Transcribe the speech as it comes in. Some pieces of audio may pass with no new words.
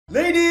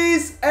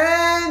Ladies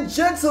and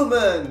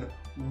gentlemen,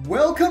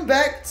 welcome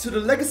back to the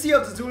Legacy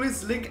of the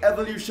Duelist Link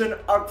Evolution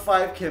Arc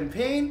 5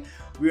 campaign.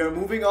 We are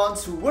moving on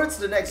towards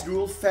the next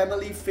duel,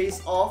 Family Face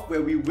Off,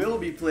 where we will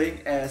be playing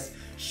as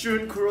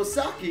Shun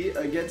Kurosaki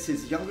against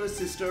his younger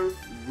sister,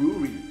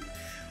 Ruri.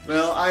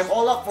 Well, I'm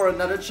all up for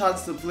another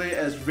chance to play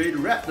as Raid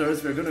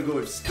Raptors. We're gonna go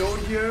with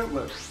Stone here.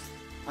 Well,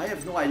 I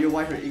have no idea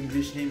why her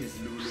English name is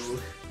Lulu.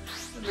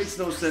 That makes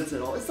no sense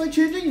at all. It's like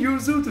changing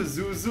Yuzu to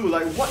Zuzu.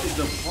 Like, what is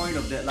the point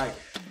of that? Like,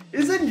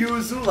 isn't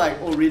Yuzu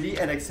like already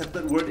an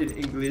accepted word in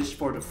English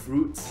for the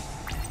fruits?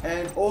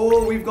 And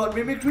oh, we've got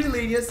Mimicry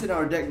Lanius in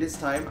our deck this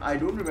time. I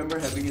don't remember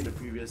having it the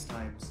previous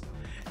times.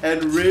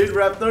 And Raid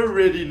Raptor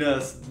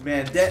Readiness.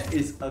 Man, that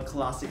is a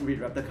classic Raid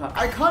Raptor card.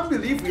 I can't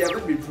believe we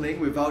haven't been playing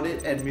without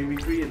it and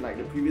Mimicry in like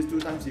the previous two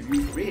times we've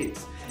used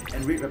Raids.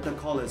 And Raid Raptor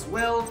Call as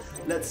well.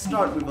 Let's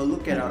start with a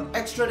look at our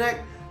extra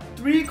deck.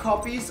 3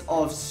 copies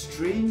of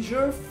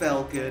Stranger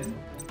Falcon.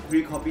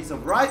 3 copies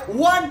of Right.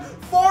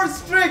 4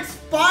 Strix!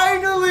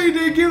 Finally,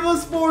 they give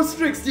us 4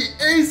 Strix, the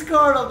ace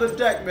card of the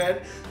deck, man.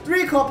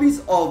 3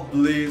 copies of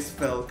Blaze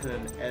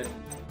Falcon and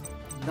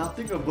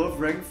nothing above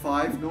rank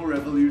 5, no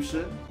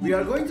revolution. We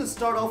are going to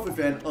start off with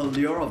an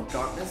Allure of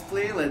Darkness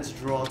play. Let's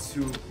draw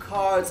 2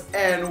 cards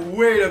and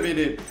wait a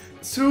minute.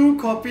 2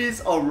 copies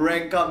of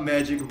Rank Up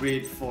Magic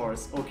Raid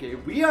Force. Okay,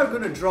 we are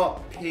gonna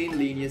drop Pain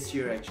Lanius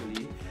here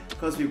actually,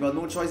 because we've got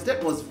no choice.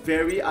 That was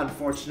very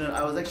unfortunate.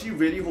 I was actually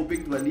really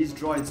hoping to at least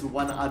draw into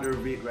one other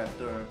Raid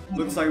Raptor.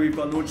 Looks like we've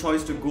got no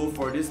choice to go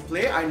for this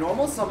play. I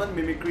normal summon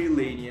Mimicry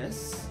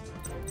Lanius,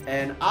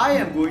 and I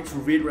am going to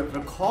Raid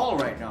Raptor Call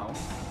right now.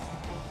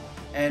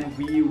 And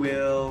we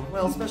will,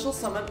 well, special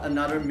summon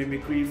another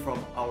Mimicry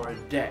from our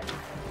deck.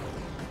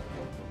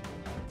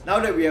 Now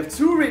that we have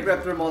 2 Raid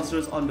Raptor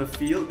monsters on the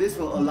field, this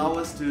will allow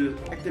us to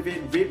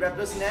activate Raid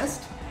Raptor's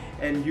Nest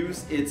and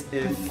use its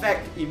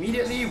effect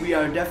immediately. We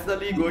are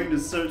definitely going to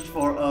search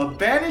for a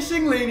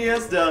Banishing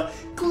Lanius, the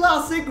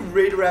classic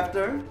Raid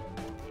Raptor.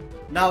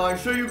 Now I'm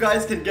sure you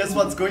guys can guess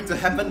what's going to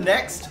happen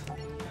next.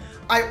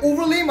 I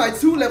overlay my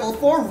 2 level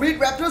 4 Raid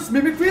Raptors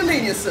Mimicry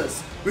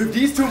Laniuses. With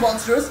these 2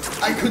 monsters,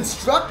 I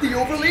construct the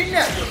overlay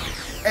network.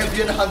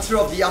 Ambient Hunter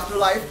of the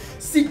Afterlife,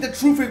 seek the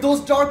truth with those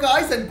dark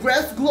eyes and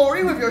grasp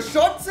glory with your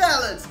short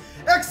talents.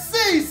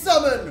 Xyz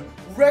Summon!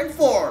 Rank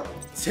 4.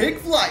 Take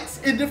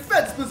flights in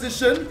defense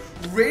position.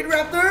 Raid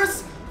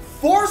Raptors,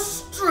 4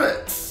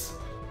 Strix.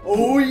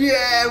 Oh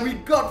yeah, we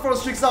got 4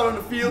 Strix out on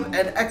the field,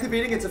 and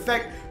activating its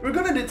effect, we're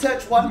gonna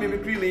detach 1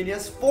 Mimicry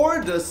Lanius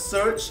for the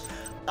search.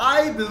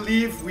 I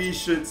believe we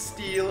should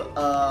steal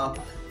a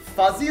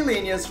Fuzzy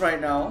Lanius right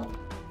now.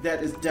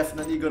 That is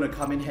definitely gonna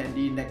come in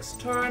handy next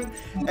turn.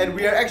 And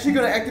we are actually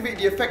gonna activate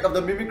the effect of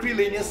the Mimicry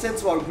Lanius sent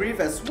to our grave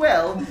as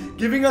well,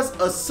 giving us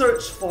a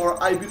search for,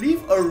 I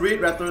believe, a Raid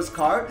Raptor's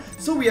card.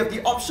 So we have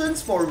the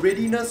options for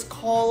Readiness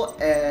Call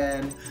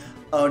and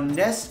a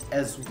Nest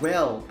as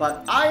well.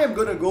 But I am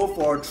gonna go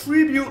for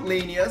Tribute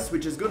Lanius,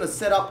 which is gonna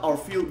set up our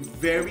field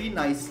very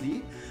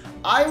nicely.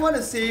 I want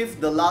to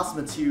save the last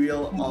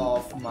material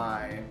of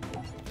my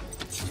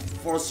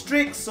 4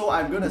 Strix, so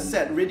I'm gonna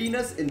set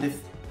Readiness in the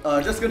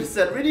just gonna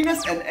set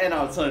Readiness and end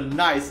our turn.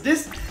 Nice.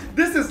 This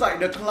is like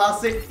the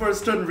classic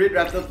first turn Raid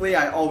Raptor play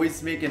I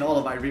always make in all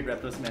of my Raid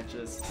Raptors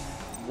matches.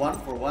 1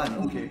 for 1,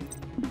 okay.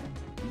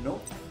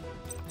 Nope.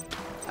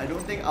 I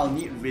don't think I'll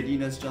need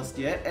Readiness just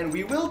yet. And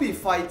we will be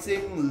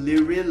fighting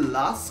Lyril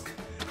Lusk.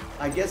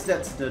 I guess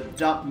that's the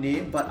dub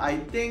name, but I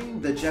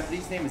think the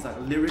Japanese name is like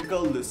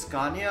Lyrical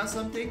Luscania or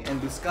something.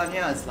 And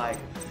Luscania is like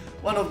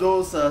one of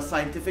those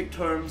scientific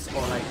terms,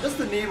 or like just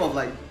the name of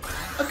like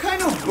a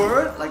kind of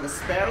bird, like a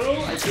sparrow,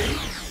 I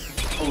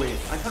think. Oh wait,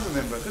 I can't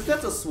remember, because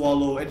that's a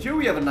swallow, and here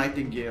we have a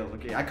nightingale.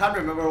 Okay, I can't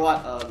remember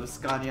what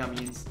Luscania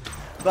means.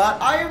 But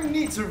I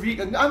need to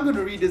read, I'm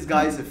gonna read this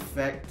guy's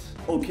effect.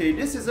 Okay,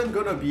 this isn't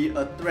gonna be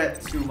a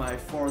threat to my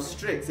 4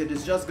 Strix, it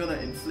is just gonna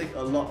inflict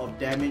a lot of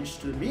damage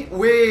to me.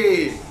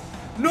 Wait!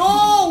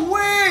 No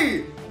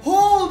way!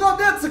 Hold up,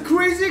 that's a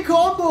crazy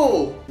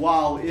combo!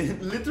 Wow,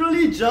 it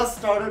literally just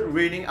started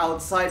raining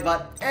outside,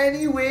 but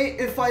anyway,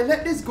 if I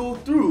let this go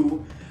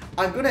through,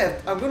 I'm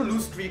gonna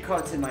lose 3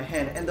 cards in my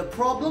hand, and the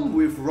problem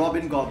with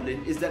Robin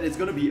Goblin is that it's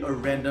gonna be a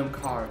random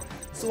card.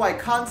 So I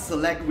can't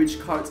select which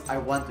cards I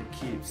want to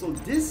keep. So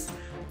this,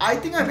 I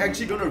think I'm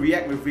actually gonna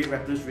react with Raid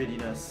Raptor's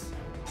Readiness.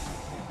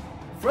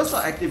 First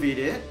I'll activate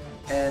it,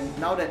 and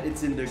now that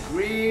it's in the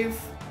grave,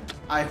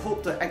 I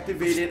hope to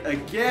activate it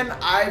again.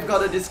 I've got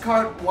to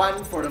discard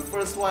 1 for the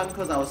first one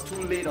because I was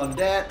too late on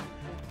that.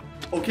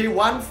 Okay,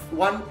 one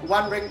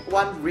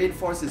Raid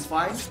Force is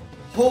fine.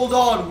 Hold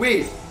on,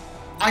 wait.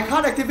 I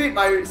can't activate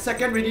my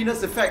second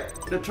Readiness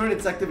effect the turn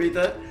it's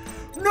activated.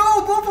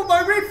 No, both of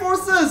my Raid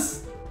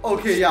Forces!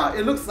 Okay, yeah,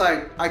 it looks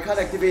like I can't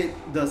activate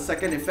the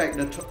second effect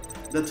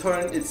the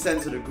turn it's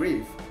sent to the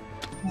grave.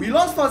 We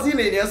lost Fuzzy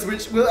Lanius,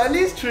 which will at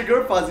least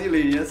trigger Fuzzy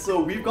Lanius,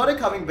 so we've got it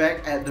coming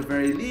back at the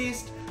very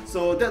least.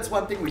 So that's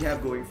one thing we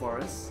have going for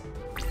us.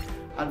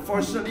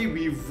 Unfortunately,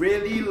 we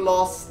really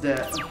lost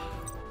that.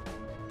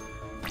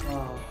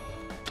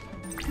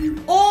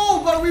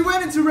 Oh, but we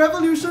went into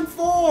Revolution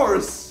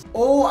Force!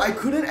 Oh, I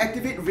couldn't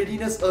activate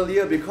Readiness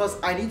earlier because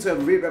I need to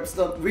have Raid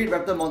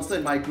Raptor monster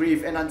in my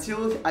grave, and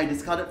until I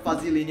discarded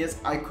Fuzzy Lanius,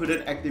 I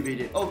couldn't activate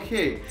it.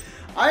 Okay,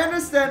 I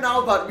understand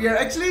now, but we are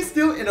actually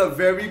still in a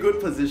very good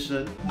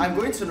position. I'm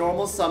going to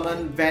normal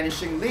summon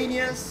Vanishing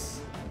Lanius,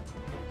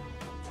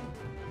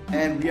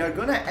 and we are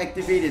gonna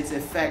activate its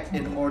effect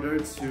in order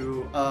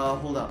to...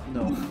 hold up,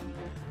 no.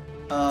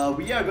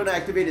 We are gonna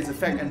activate its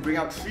effect and bring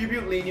out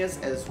Tribute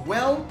Lanius as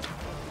well.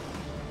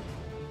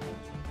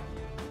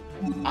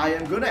 I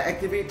am gonna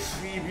activate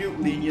Tribute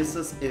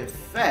Lanius's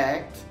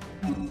effect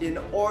in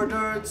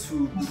order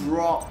to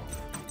drop...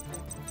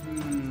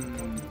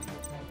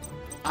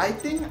 I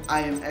think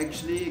I am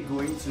actually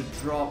going to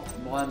drop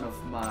one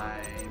of my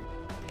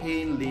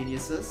Pain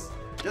Laniuses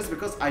just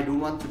because I don't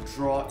want to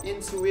draw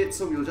into it,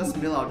 so we'll just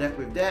mill our deck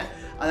with that.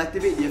 I'll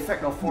activate the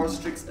effect of Force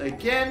Tricks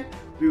again.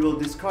 We will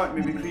discard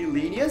Mimicry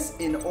Lanius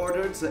in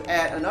order to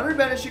add another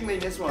Banishing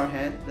Lanius to our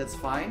hand. That's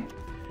fine.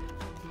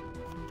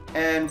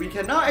 And we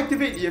can now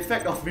activate the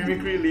effect of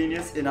Mimicry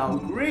Lanius in our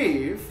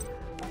grave.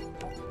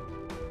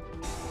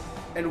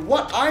 And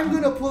what I'm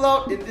going to pull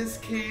out in this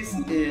case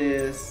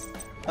is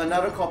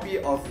another copy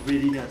of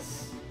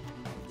Readiness.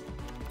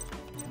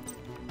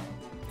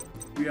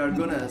 We are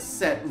going to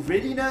set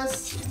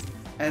Readiness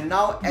and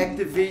now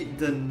activate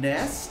the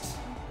Nest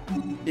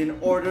in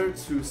order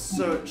to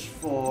search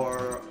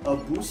for a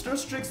Booster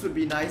Strix would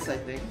be nice, I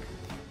think.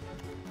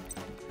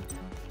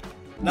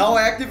 Now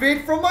I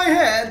activate from my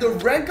hand the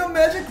Rank of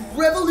Magic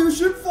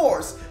Revolution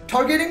Force,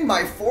 targeting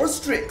my 4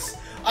 Strix.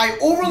 I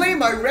overlay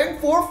my rank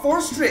 4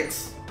 Force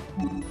Strix.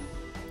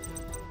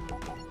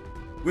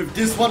 With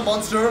this one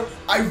monster,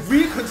 I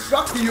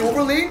reconstruct the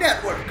overlay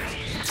network.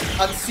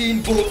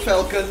 Unseen Bolt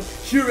Falcon,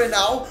 here and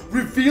now,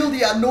 reveal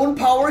the unknown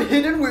power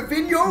hidden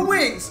within your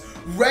wings.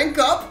 Rank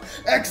up,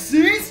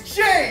 Xyz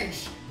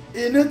change.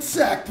 In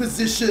attack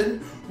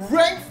position,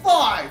 rank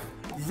 5.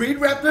 Raid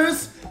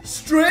Raptors,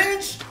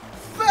 Strange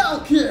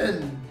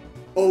Falcon!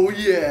 Oh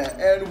yeah,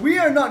 and we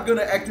are not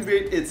gonna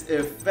activate its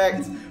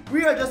effect.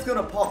 We are just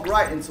gonna pop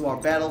right into our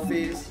battle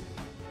phase.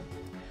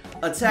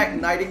 Attack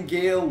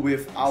Nightingale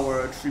with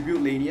our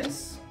Tribute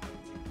Lanius.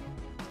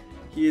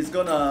 He is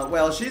gonna,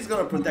 well, she's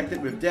gonna protect it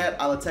with that.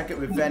 I'll attack it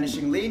with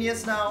Vanishing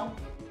Lanius now.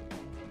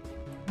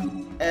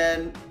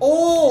 And,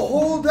 oh,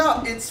 hold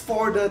up, it's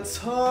for the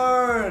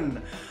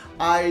turn.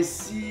 I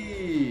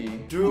see.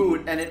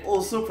 Dude, and it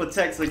also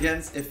protects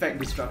against effect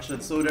destruction,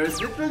 so there's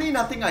literally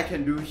nothing I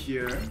can do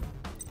here.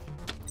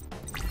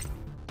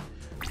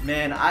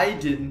 Man, I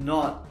did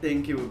not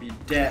think it would be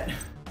that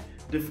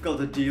difficult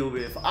to deal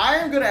with. I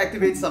am gonna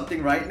activate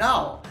something right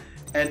now,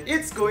 and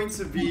it's going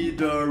to be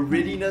the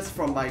Readiness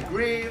from my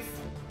grave.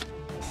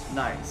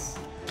 Nice.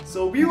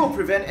 So we will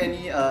prevent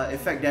any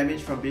effect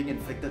damage from being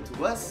inflicted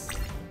to us.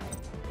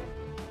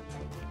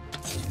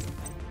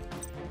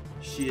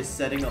 She is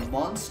setting a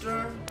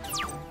monster.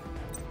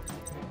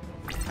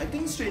 I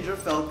think Stranger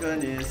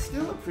Falcon is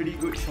still a pretty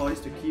good choice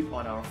to keep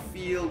on our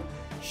field.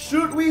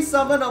 Should we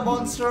summon a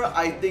monster?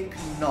 I think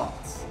not.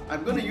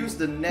 I'm gonna use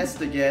the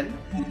Nest again,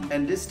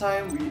 and this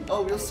time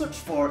we'll search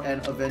for an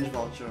Avenge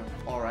Vulture.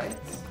 Alright.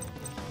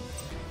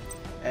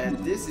 And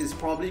this is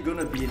probably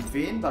gonna be in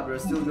vain, but we're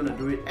still gonna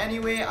do it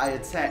anyway. I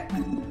attack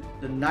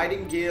the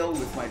Nightingale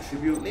with my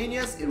Tribute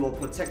Lanius. It will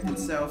protect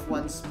itself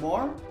once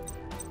more.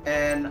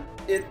 And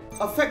it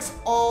affects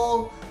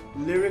all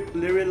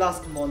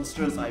Lyrilusk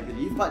monsters, I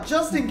believe. But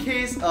just in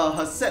case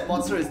her set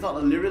monster is not a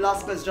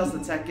Lyrilusk, let's just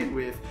attack it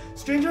with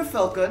Stranger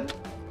Falcon.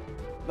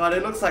 But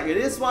it looks like it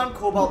is one,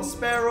 Cobalt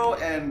Sparrow,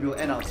 and we'll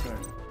end our turn.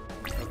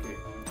 Okay.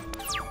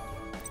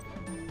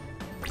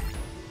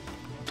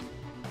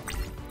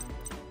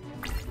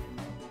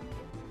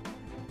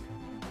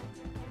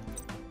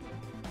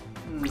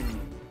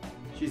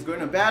 She's going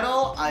to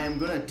battle. I am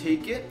going to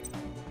take it.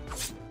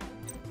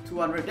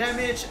 200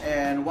 damage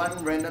and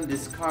 1 random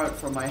discard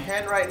from my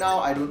hand right now.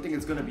 I don't think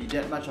it's going to be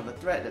that much of a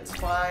threat, that's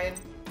fine.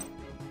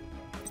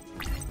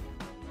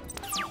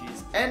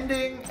 She's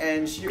ending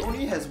and she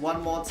only has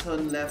 1 more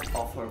turn left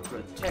of her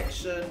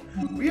protection.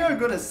 We are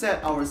going to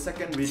set our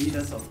second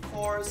Readiness, of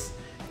course,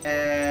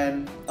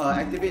 and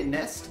activate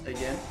Nest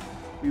again.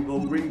 We will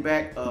bring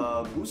back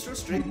Booster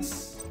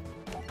Strix.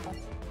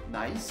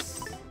 Nice.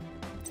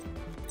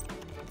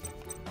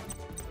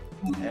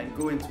 And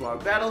go into our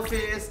battle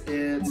phase.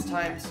 It's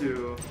time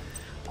to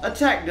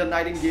attack the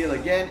Nightingale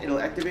again.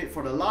 It'll activate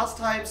for the last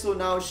time, so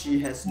now she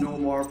has no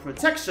more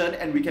protection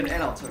and we can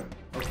end our turn.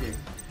 Okay,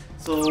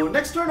 so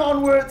next turn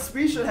onwards,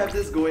 we should have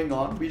this going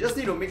on. We just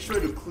need to make sure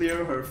to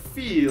clear her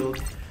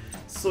field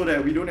so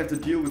that we don't have to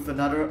deal with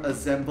another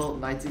assembled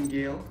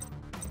Nightingale.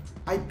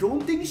 I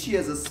don't think she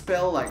has a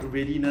spell like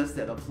Readiness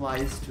that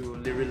applies to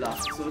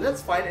Lyrilusk, so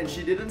that's fine, and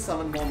she didn't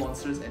summon more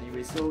monsters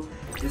anyway, so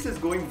this is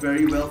going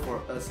very well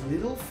for us.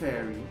 Little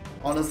Fairy.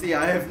 Honestly,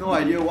 I have no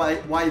idea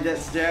why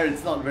that's there.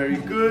 It's not very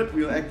good.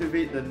 We'll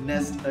activate the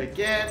Nest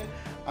again.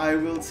 I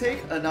will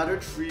take another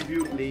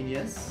Tribute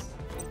Lanius,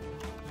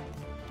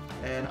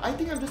 and I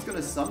think I'm just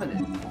gonna summon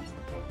it.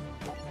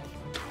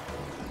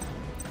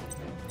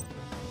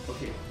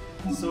 Okay,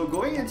 So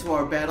going into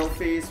our battle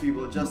phase, we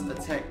will just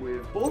attack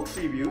with both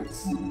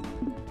tributes.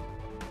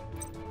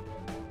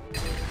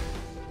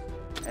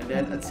 And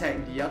then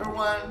attack the other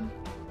one.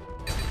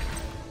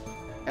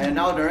 And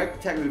now direct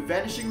attack with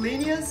Vanishing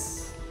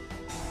Lanius.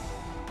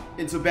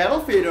 Into Battle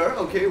Fader.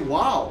 Okay,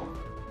 wow.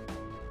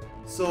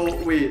 So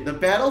wait, the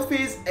battle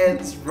phase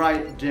ends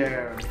right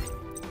there.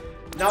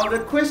 Now the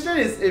question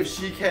is if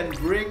she can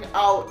bring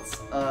out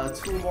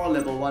 2 more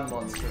level 1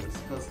 monsters,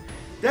 because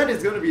that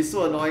is going to be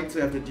so annoying to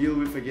have to deal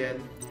with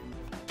again.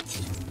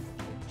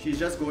 She's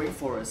just going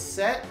for a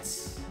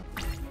set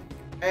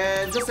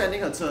and just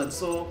ending her turn.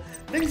 So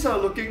things are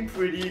looking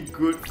pretty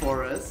good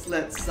for us.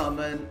 Let's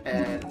summon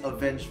an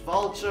Avenged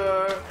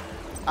Vulture.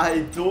 I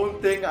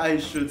don't think I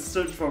should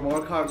search for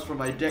more cards from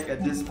my deck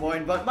at this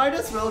point, but might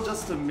as well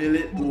just to mill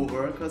it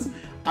over, because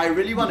I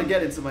really want to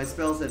get into my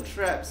spells and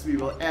traps. We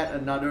will add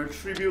another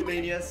Tribute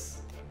Lanius.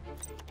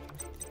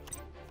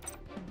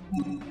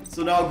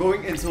 So now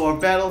going into our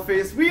battle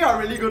phase, we are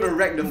really going to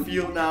wreck the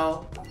field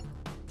now.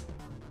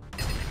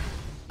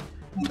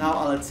 Now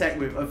I'll attack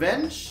with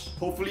Avenge.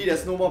 Hopefully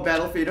there's no more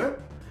Battle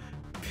Fader.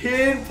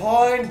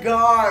 Pinpoint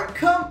Guard,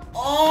 come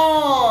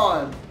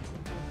on!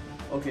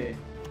 Okay.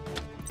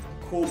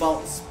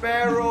 Cobalt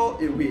Sparrow.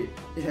 Wait,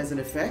 it has an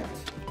effect?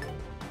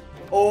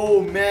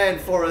 Oh man,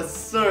 for a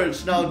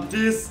surge. Now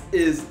this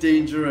is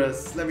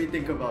dangerous. Let me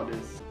think about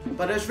this.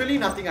 But there's really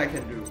nothing I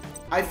can do.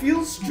 I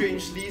feel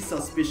strangely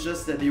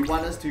suspicious that they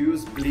want us to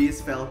use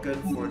Blaze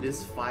Falcon for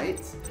this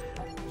fight.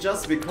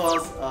 Just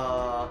because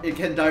it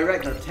can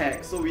direct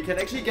attack. So we can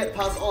actually get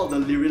past all the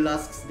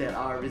Lyrilusks that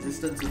are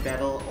resistant to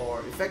battle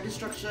or effect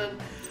destruction.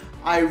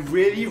 I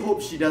really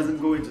hope she doesn't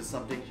go into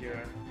something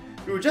here.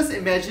 You just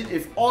imagine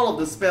if all of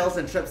the spells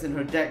and traps in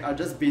her deck are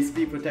just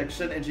basically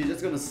protection and she's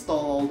just gonna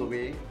stall all the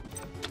way.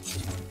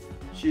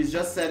 She's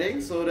just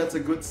setting, so that's a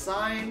good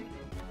sign.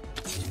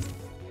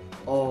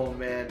 Oh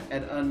man,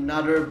 and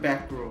another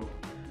back row.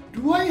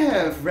 Do I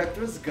have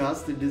Raptor's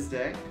Gust in this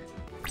deck?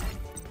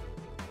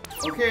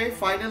 Okay,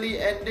 finally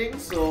ending,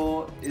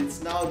 so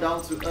it's now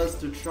down to us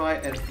to try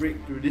and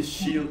break through this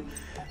shield.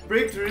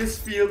 Break through this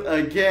field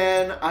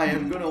again. I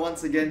am gonna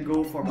once again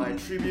go for my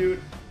tribute.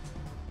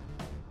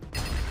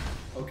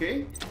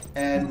 Okay,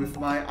 and with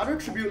my other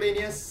Tribute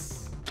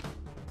Lanius,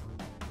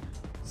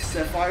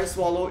 Sapphire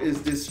Swallow is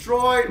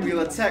destroyed. We'll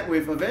attack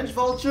with Avenged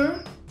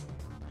Vulture.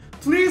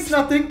 Please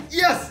nothing.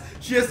 Yes!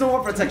 She has no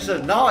more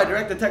protection. Now I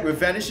direct attack with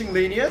Vanishing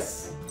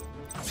Lanius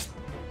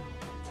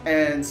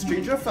and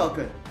Stranger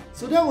Falcon.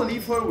 So that will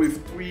leave her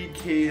with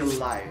 3k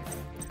life.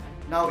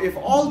 Now if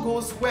all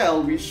goes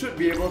well, we should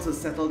be able to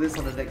settle this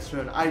on the next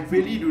turn. I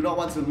really do not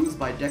want to lose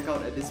my deck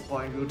out at this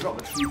point. We'll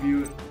drop a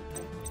Tribute.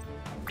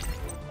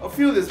 Our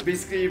field is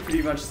basically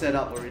pretty much set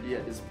up already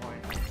at this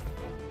point.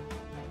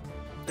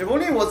 If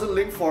only it wasn't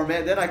Link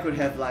format, then I could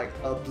have like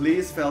a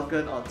Blaze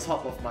Falcon on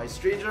top of my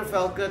Stranger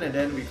Falcon, and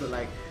then we could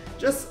like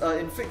just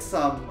inflict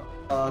some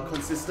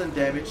consistent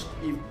damage.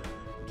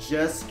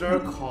 Jester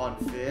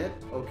Confit,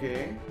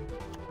 okay.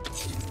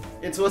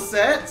 Into a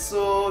set,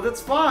 so that's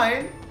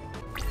fine.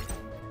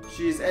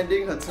 She's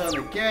ending her turn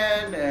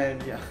again,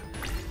 and yeah.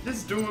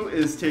 This duel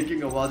is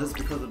taking a while just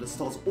because of the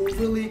stalls.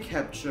 Overlay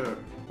Capture.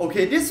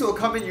 Okay, this will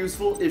come in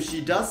useful if she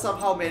does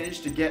somehow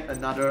manage to get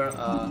another,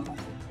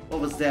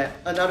 what was that?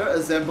 Another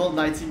Assembled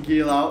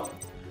Nightingale out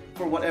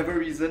for whatever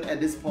reason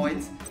at this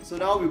point. So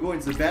now we go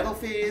into battle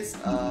phase.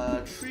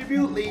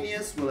 Tribute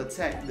Lanius will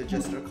attack the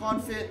Jester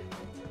Confit.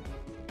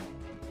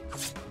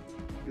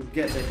 You'll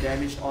get the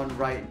damage on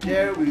right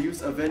there. We'll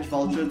use Avenged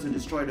Vulture to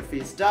destroy the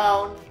face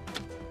down.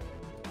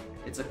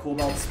 It's a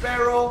Cobalt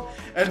Sparrow.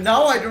 And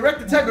now I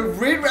direct attack with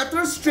Raid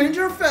Raptor,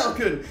 Stranger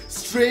Falcon,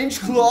 Strange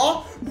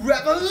Claw,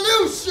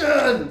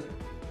 Revolution!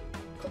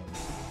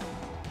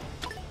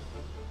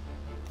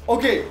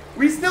 Okay,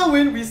 we still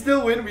win,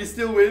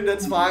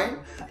 that's fine.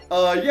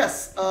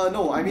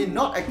 No, I mean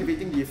not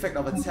activating the effect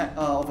of attack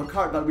of a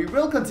card, but we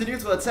will continue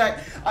to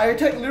attack. I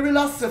attack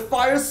Lyrilusc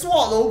Sapphire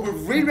Swallow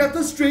with Raid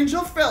Raptor,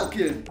 Stranger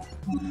Falcon,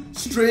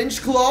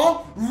 Strange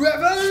Claw,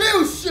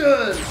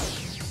 Revolution!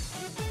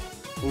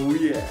 Oh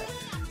yeah.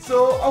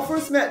 So our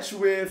first match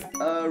with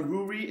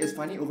Ruri is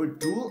finally over.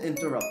 Duel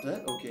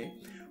Interrupted. Okay.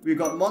 We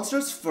got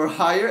Monsters for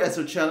Hire as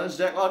her challenge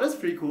deck. Oh, that's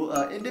pretty cool.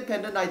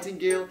 Independent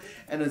Nightingale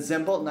and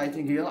Assembled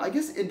Nightingale. I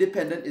guess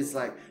Independent is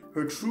like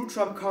her true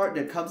trump card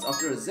that comes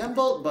after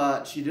Assembled,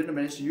 but she didn't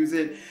manage to use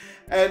it.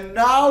 And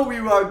now we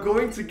are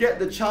going to get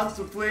the chance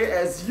to play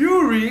as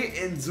Yuri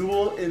in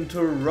Duel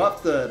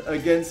Interrupted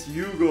against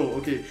Yugo.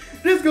 Okay,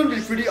 this is going to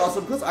be pretty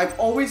awesome because I've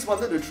always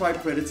wanted to try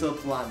Predator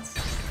Plants.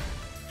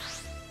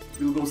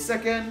 We'll go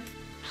second.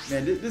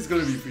 Man, this is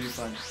going to be pretty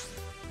fun.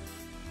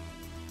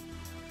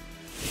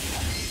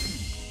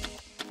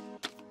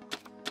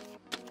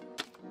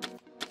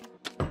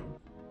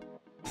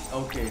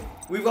 Okay,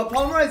 we've got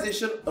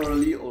Polymerization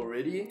early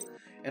already,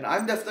 and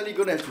I'm definitely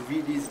going to have to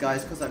read these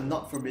guys because I'm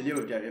not familiar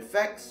with their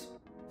effects.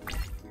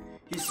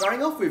 He's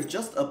starting off with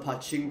just a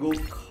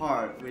Pachinko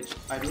card, which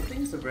I don't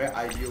think is a very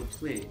ideal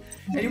play.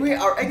 Anyway,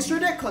 our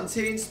extra deck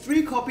contains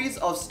 3 copies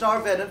of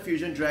Star Venom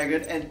Fusion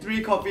Dragon and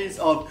 3 copies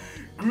of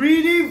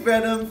Greedy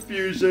Venom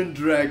Fusion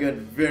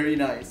Dragon. Very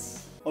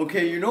nice.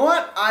 Okay, you know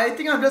what? I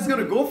think I'm just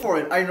gonna go for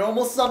it. I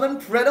normal summon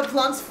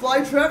Predaplant's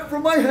Flytrap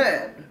from my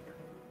hand.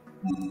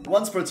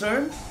 Once per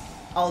turn,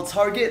 I'll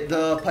target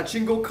the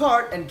Pachinko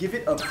card and give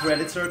it a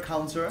Predator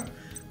counter,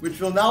 which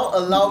will now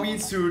allow me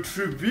to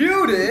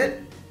tribute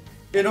it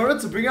in order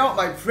to bring out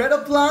my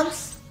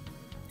Predaplant's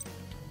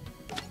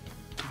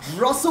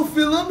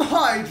Drosophilum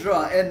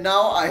Hydra. And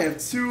now I have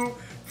 2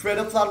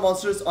 Predaplant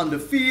monsters on the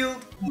field.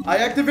 I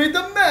activate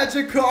the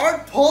magic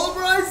card,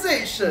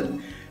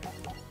 Polymerization.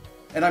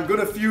 And I'm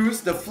gonna fuse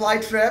the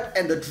Flytrap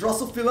and the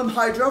Drosophilum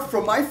Hydra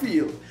from my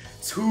field.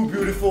 2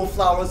 beautiful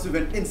flowers with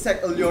an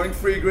insect alluring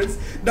fragrance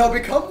now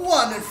become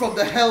one, and from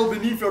the hell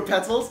beneath your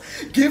petals,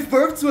 give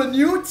birth to a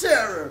new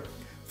terror.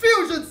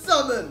 Fusion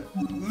Summon!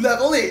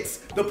 Level 8,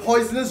 the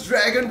Poisonous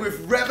Dragon with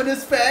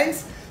Ravenous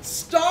Fangs,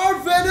 Star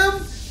Venom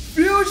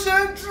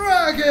Fusion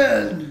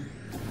Dragon!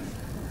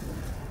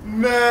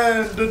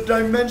 Man, the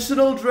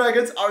Dimensional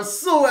Dragons are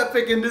so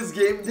epic in this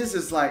game. This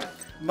is like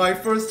my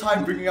first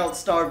time bringing out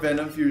Star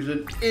Venom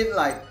Fusion in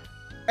like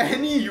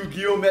any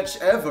Yu-Gi-Oh match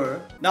ever.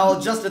 Now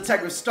I'll just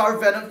attack with Star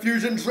Venom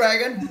Fusion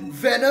Dragon,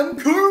 Venom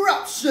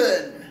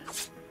Corruption!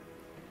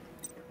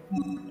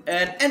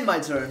 And end my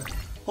turn.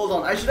 Hold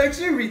on, I should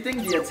actually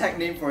rethink the attack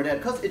name for that,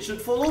 because it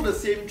should follow the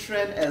same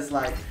trend as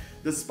like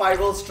the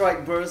Spiral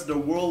Strike Burst, the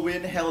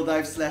Whirlwind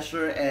Helldive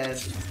Slasher, and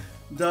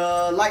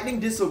the Lightning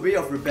Disobey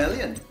of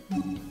Rebellion.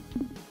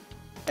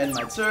 End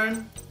my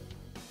turn.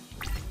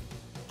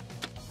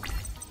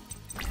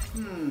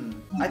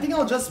 I think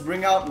I'll just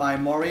bring out my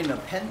Moray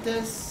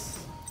Nepenthes,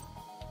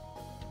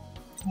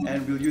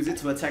 and we'll use it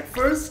to attack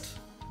first.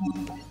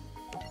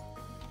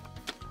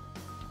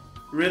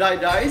 Red-Eye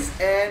Dice,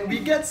 and we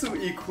get to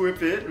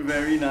equip it.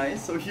 Very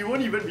nice. So he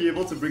won't even be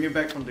able to bring it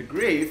back from the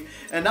grave.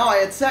 And now I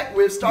attack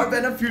with Star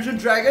Venom Fusion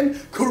Dragon,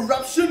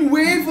 Corruption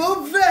Wave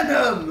of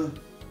Venom!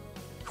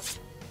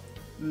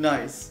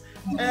 Nice.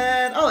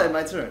 And I'll end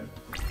my turn.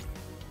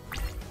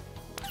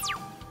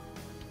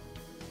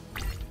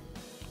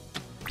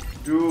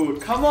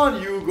 Dude, come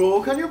on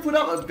Yugo, can you put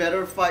up a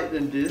better fight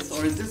than this?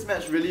 Or is this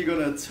match really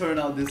gonna turn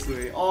out this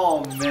way?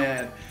 Oh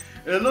man.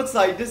 It looks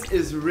like this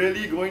is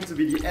really going to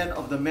be the end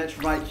of the match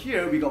right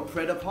here. We got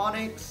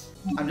Predaponics.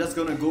 I'm just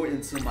gonna go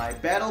into my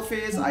battle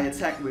phase. I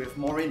attack with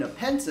Moray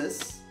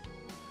Nepenthes.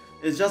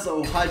 It's just a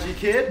Ohaji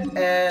kid,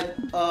 and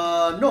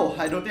no,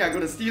 I don't think I'm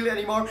gonna steal it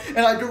anymore.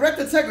 And I direct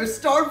attack with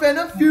Star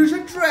Venom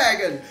Fusion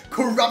Dragon,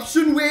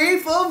 Corruption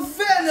Wave of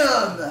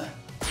Venom!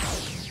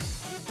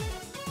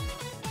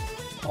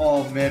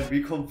 Oh man,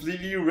 we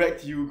completely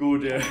wrecked Yugo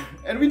there.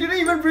 And we didn't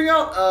even bring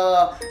out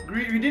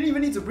we didn't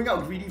even need to bring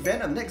out Greedy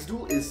Venom. Next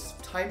duel is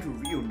Time to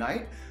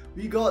Reunite.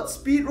 We got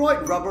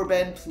Speedroid,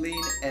 Rubberband,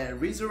 Plane, and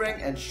Razorang,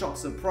 and Shock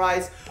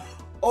Surprise.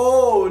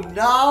 Oh,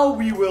 now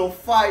we will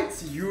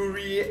fight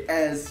Yuri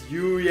as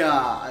Yuya.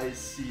 I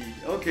see.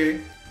 Okay,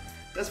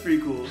 that's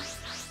pretty cool.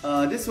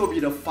 This will be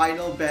the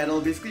final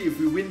battle. Basically, if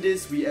we win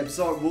this, we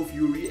absorb both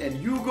Yuri and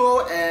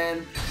Yugo,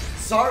 and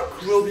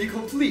Zark will be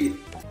complete.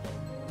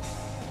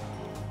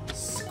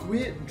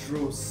 Squid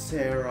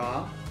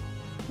Drosera.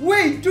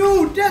 Wait,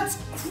 dude, that's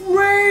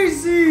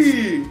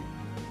crazy!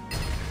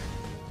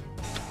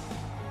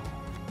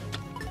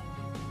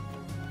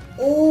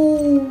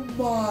 Oh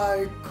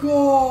my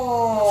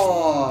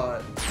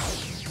god!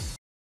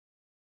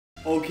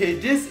 Okay,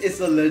 this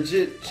is a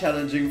legit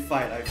challenging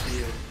fight, I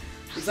feel.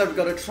 So I've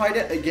got to try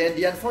that again.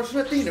 The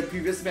unfortunate thing in the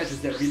previous match is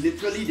that we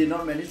literally did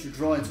not manage to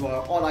draw into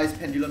our All Eyes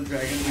Pendulum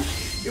Dragon, which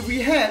if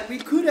we had, we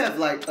could have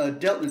like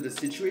dealt with the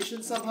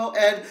situation somehow.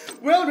 And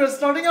well, we're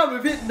starting out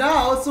with it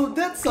now, so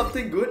that's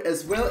something good,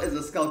 as well as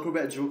a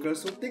Skullcrobat Joker.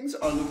 So things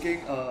are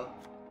looking a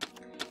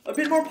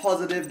bit more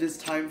positive this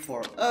time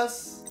for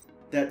us.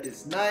 That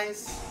is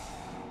nice.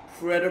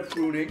 Predator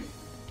Pruning.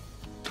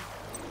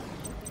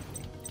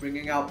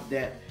 Bringing out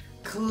that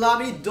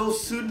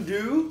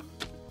Klamidosundu.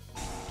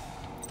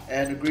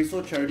 And a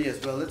Graceful Charity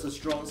as well. That's a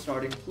strong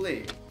starting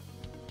play.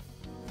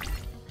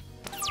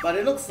 But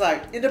it looks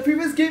like, in the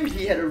previous game,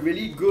 he had a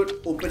really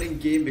good opening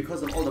game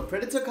because of all the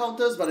Predator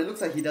counters, but it looks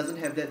like he doesn't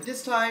have that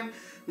this time.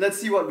 Let's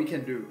see what we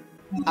can do.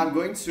 I'm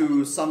going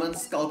to summon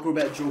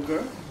Skullcrobat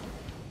Joker.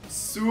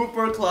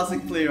 Super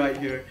classic play right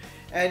here.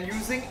 And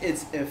using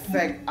its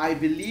effect, I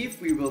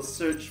believe we will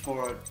search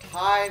for a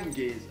Time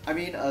Gazer. I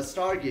mean, a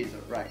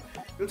Stargazer, right.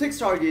 We'll take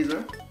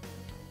Stargazer.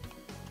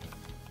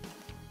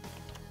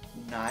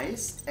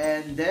 Nice.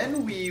 And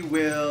then we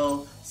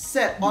will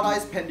set Odd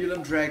Eyes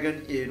Pendulum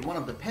Dragon in one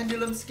of the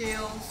pendulum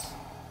scales.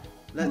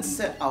 Let's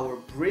set our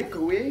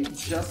Breakaway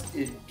just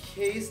in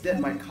case. That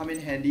might come in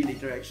handy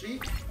later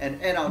actually.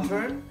 And end our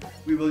turn.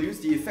 We will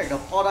use the effect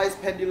of Odd Eyes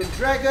Pendulum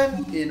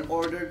Dragon in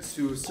order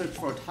to search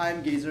for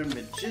Time Gazer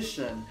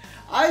Magician.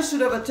 I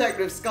should have attacked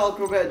with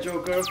Skullcrobat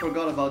Joker.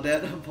 Forgot about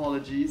that.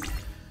 Apologies.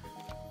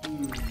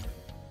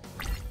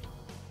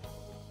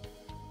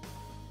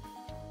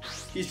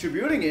 He's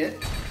tributing it.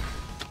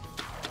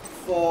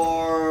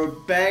 for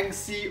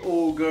Banksy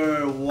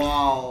Ogre.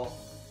 Wow.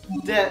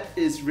 That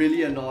is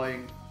really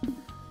annoying.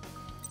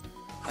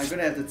 I'm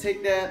gonna have to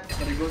take that,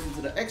 but it goes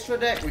into the extra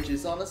deck, which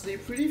is honestly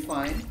pretty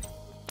fine.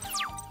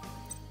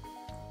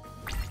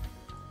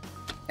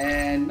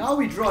 And now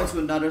we draw into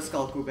another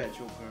Skullcrobat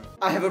Joker.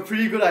 I have a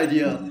pretty good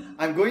idea.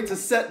 I'm going to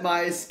set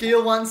my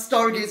Scale 1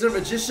 Stargazer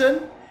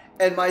Magician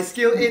and my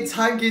Scale 8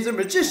 Time Gazer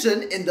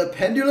Magician in the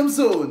Pendulum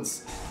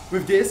Zones.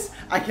 With this,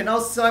 I can now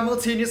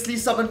simultaneously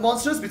summon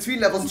monsters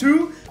between levels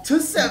 2 to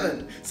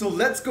 7. So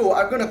let's go.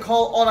 I'm gonna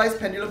call Odd Eyes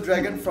Pendulum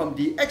Dragon from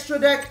the extra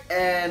deck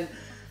and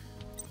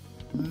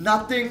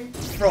nothing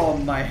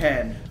from my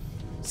hand.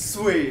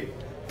 Sway,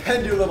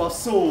 Pendulum of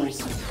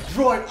Souls,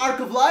 draw an Arc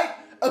of Light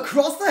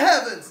across the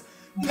heavens.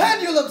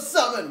 Pendulum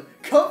Summon,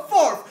 come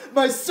forth,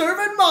 my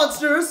servant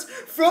monsters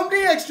from the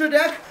extra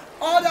deck,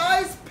 Odd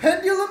Eyes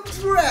Pendulum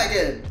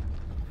Dragon.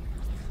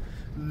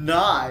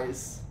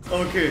 Nice.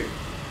 Okay.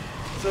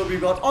 So we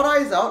got Odd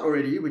Eyes out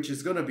already, which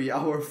is gonna be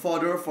our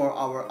fodder for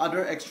our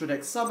other extra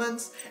deck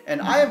summons.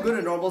 And I am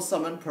gonna normal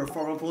summon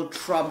Performable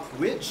Trump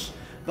Witch,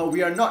 but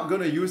we are not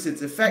gonna use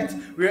its effect.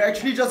 We're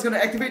actually just gonna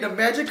activate the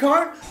magic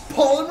card,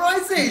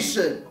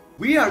 Polymerization.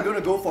 We are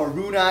gonna go for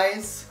Rune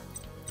Eyes,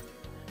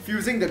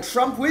 fusing the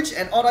Trump Witch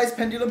and Odd Eyes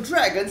Pendulum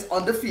Dragons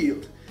on the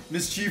field.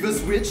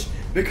 Mischievous Witch,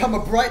 become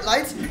a bright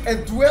light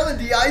and dwell in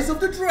the eyes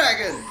of the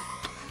dragon.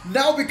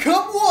 Now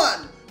become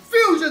one!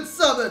 Fusion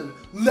Summon!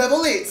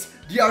 Level 8,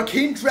 the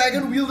Arcane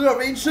Dragon Wielder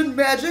of Ancient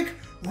Magic,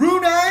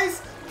 Rune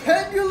Eyes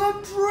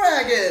Pendulum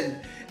Dragon!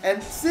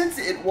 And since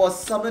it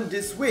was summoned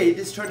this way,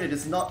 this turn it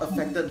is not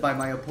affected by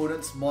my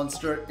opponent's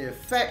monster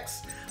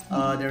effects.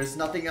 There is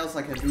nothing else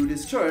I can do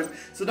this turn.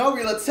 So now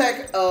we'll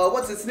attack,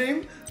 what's its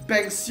name?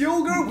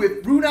 Banksioger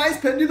with Rune Eyes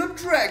Pendulum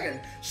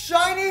Dragon.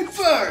 Shiny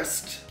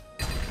Burst!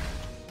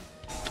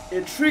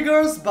 It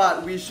triggers,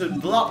 but we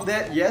should block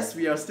that. Yes,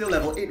 we are still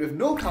level 8 with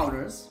no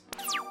counters.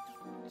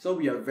 So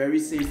we are very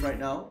safe right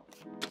now.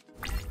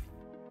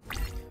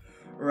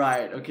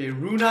 Right, okay,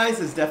 Rune Eyes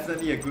is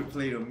definitely a good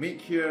play to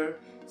make here.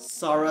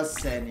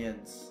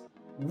 Saracenians.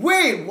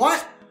 Wait,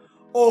 what?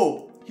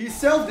 Oh, he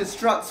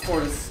self-destructs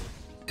for this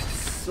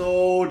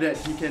so that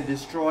he can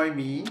destroy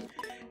me,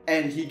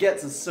 and he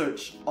gets a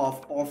search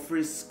of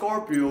Office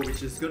Scorpio,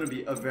 which is going to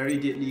be a very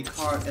deadly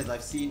card as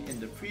I've seen in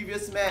the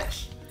previous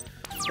match.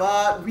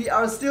 But we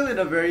are still in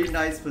a very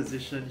nice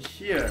position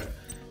here.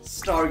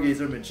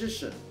 Stargazer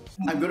Magician.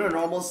 I'm going to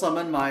normal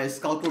summon my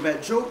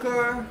Skullcrobat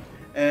Joker,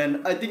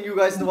 and I think you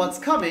guys know what's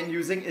coming.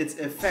 Using its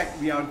effect,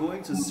 we are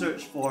going to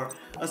search for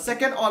a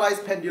second Odd Eyes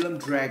Pendulum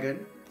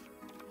Dragon.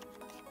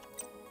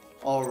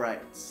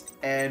 Alright,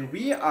 and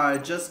we are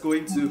just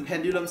going to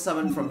Pendulum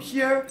Summon from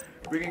here,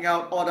 bringing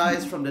out Odd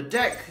Eyes from the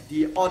deck,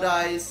 the Odd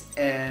Eyes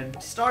and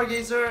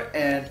Stargazer,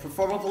 and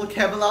Performable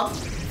Camelum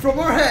from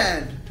our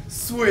hand.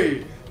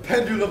 Sway,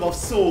 Pendulum of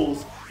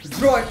Souls,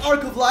 draw an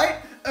Arc of Light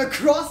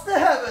across the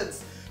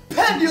heavens.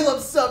 Pendulum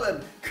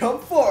Summon, come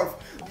forth,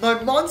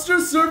 my monster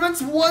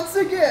servants once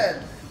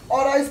again.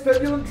 Odd Eyes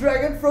Pendulum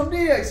Dragon from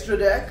the extra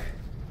deck.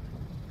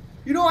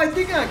 You know, I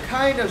think I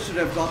kinda should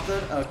have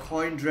gotten a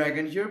Coin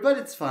Dragon here, but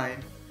it's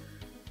fine.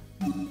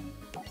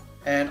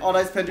 And Odd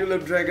Eyes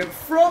Pendulum Dragon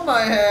from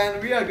my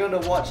hand. We are gonna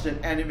watch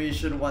that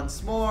animation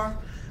once more.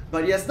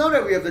 But yes, now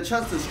that we have the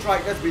chance to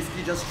strike, let's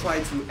basically just try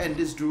to end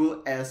this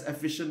duel as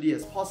efficiently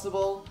as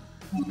possible.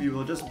 We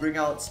will just bring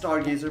out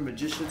Stargazer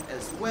Magician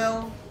as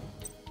well.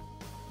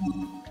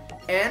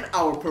 And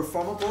our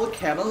Performable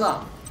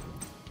Camelum.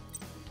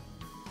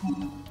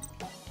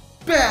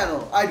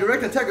 Battle! I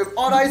direct attack with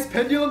Odd Eyes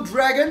Pendulum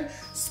Dragon,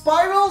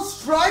 Spiral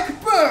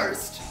Strike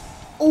Burst!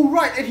 Oh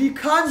right, and he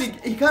can't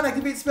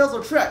activate spells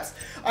or traps.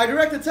 I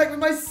direct attack with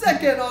my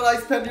second Odd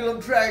Eyes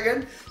Pendulum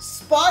Dragon,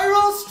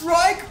 Spiral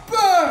Strike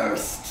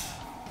Burst!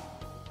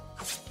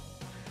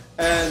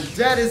 And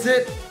that is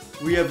it.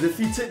 We have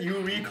defeated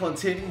Yuri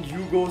containing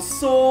Yugo's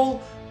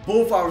soul.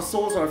 Both our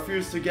souls are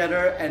fused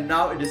together, and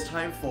now it is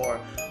time for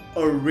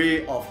a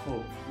Ray of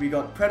Hope. We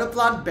got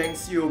Predaplant,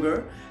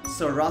 Banksioger,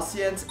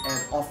 Saracens,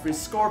 and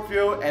Office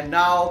Scorpio, and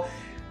now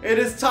it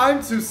is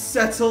time to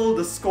settle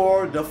the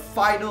score, the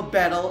final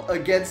battle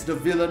against the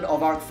villain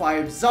of Arc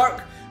 5,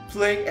 Zark,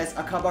 playing as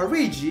Akaba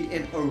Reiji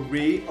in A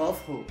Ray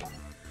of Hope.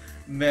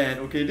 Man,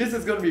 okay, this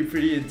is gonna be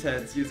pretty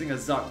intense using a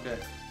Zark deck.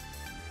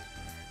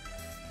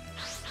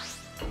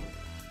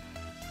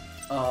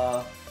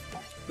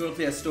 Gonna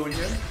play a stone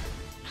here.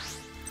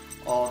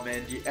 Oh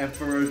man, the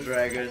Emperor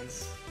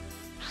Dragons.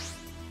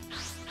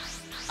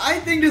 I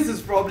think this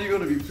is probably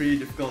going to be pretty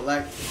difficult.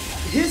 Like,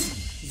 his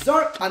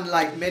Zark,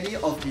 unlike many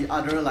of the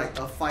other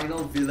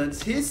final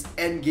villains, his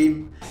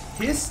endgame,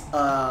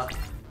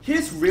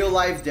 his real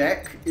life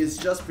deck is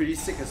just pretty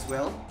sick as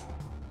well.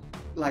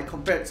 Like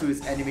compared to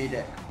his anime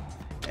deck.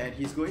 And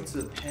he's going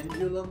to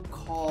Pendulum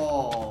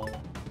Call,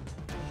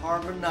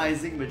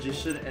 Harmonizing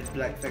Magician, and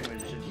Black Fang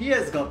Magician. He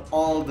has got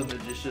all the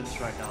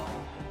magicians right now.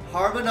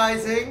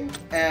 Harmonizing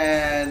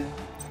and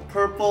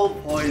Purple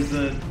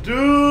Poison.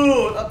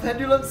 Dude! A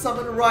Pendulum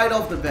Summon right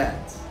off the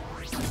bat.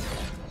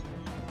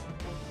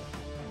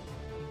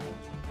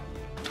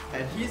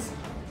 And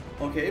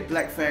Okay,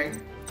 Black Fang.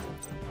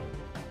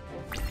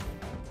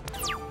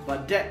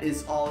 But that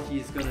is all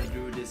he's gonna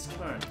do this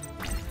turn.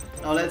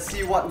 Now let's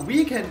see what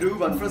we can do,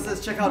 but first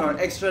let's check out our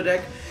extra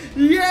deck.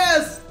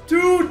 Yes!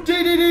 2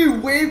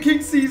 DDD Wave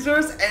King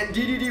Caesars and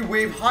DDD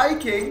Wave High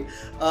King.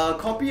 A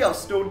copy of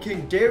Stone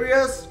King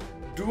Darius,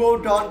 Duo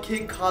Dawn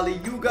King Kali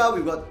Yuga.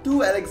 We've got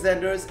 2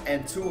 Alexanders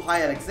and 2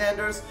 High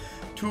Alexanders,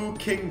 2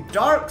 King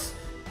Darks,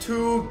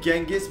 2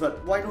 Genghis,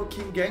 but why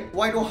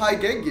no High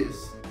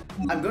Genghis?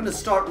 I'm gonna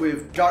start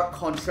with Dark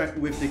Contract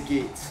with the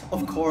Gates.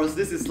 Of course,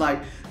 this is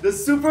like the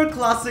super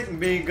classic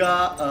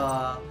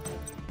mega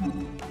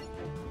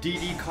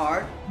DD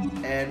card,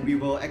 and we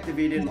will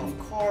activate it, of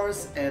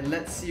course. And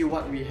let's see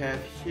what we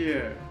have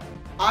here.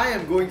 I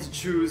am going to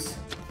choose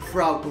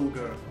Proud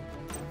Ogre.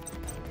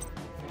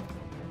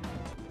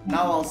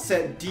 Now I'll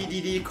set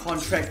DDD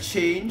Contract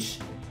Change,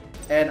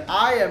 and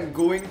I am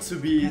going to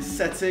be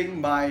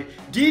setting my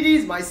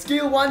DDs, my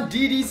Scale 1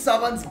 DD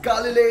summons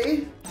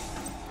Galilei,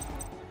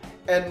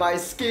 and my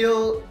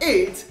Scale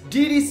 8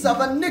 DD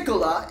summon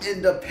Nicola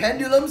in the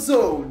Pendulum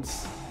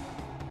Zones.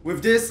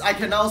 With this, I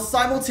can now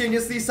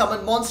simultaneously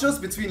summon monsters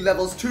between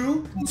levels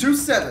 2 to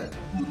 7.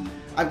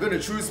 I'm gonna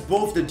choose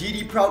both the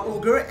DD Proud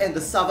Ogre and the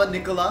Savan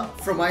Nicola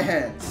from my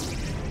hands.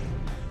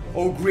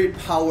 O great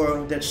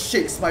power that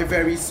shakes my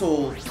very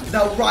soul,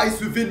 now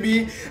rise within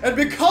me and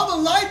become a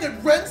light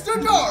that rends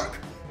the dark!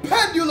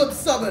 Pendulum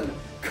Summon!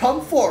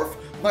 Come forth,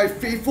 my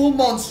faithful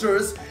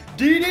monsters,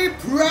 DD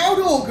Proud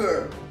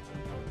Ogre!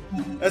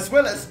 As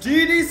well as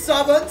DD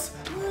summons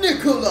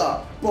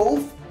Nicola,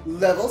 both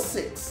level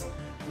 6.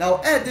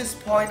 Now at this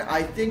point,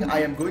 I think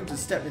I am going to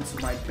step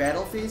into my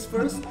battle phase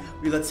first.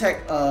 We'll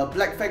attack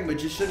Black Fang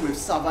Magician with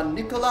Savan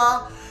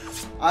Nicola.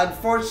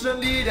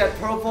 Unfortunately, that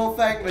Purple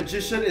Fang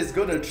Magician is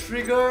gonna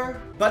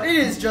trigger, but it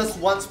is just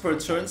once per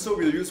turn, so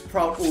we'll use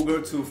Proud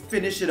Ogre to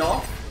finish it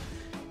off.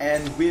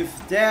 And with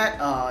that,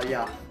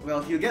 yeah,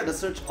 well, he'll get the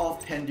Search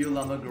of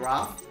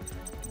Pendulumograph,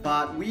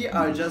 but we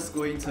are just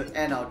going to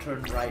end our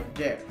turn right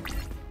there.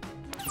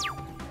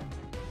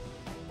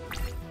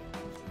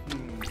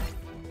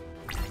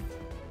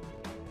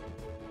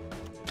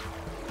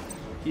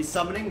 He's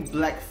summoning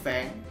Black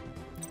Fang.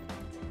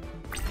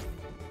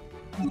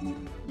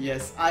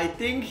 Yes, I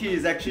think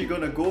he's actually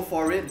gonna go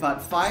for it,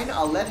 but fine,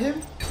 I'll let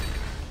him.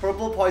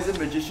 Purple Poison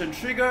Magician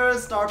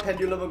triggers, Star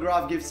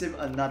Pendulumograph gives him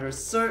another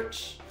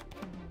search.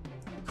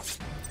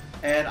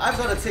 And I'm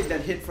gonna take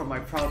that hit from my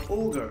Proud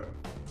Ogre.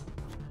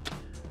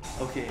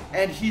 Okay,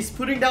 and he's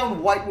putting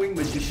down White Wing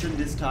Magician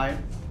this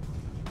time.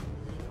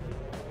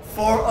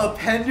 For a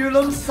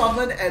Pendulum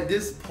Summon at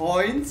this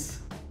point.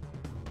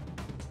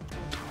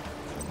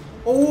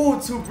 Oh,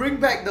 to bring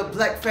back the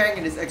Black Fang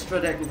in his extra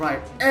deck, right.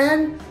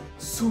 And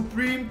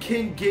Supreme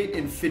King Gate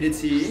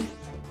Infinity.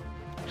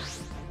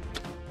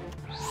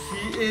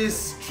 He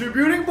is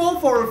tributing both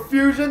for a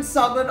fusion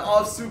summon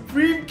of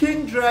Supreme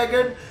King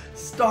Dragon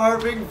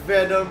Starving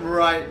Venom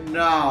right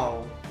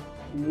now.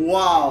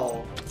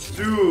 Wow.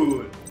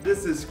 Dude,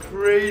 this is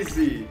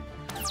crazy.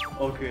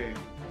 Okay.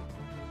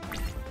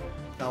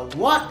 Now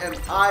what am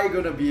I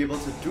gonna be able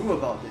to do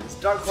about this?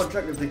 Dark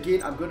Contract with the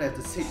Gate, I'm gonna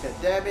have to take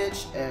that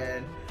damage,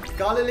 and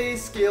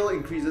Galilei's scale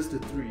increases to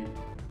 3.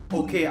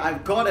 Okay,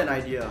 I've got an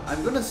idea.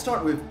 I'm gonna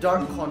start with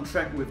Dark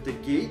Contract with the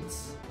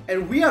Gates,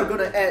 and we are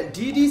gonna add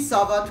DD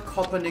Savant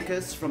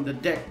Copernicus from the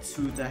deck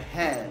to the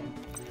hand.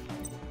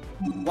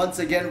 Once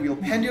again, we'll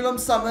Pendulum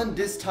Summon.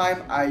 This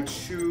time I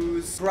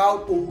choose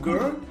Proud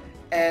Ogre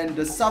and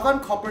the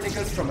Savant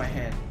Copernicus from my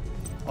hand.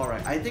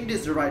 Alright, I think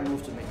this is the right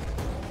move to make.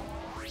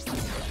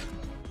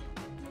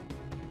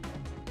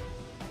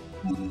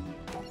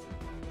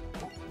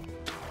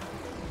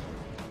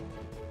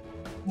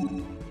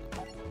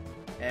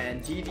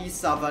 And DD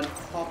Savan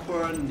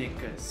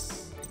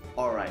Copernicus.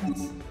 Alright.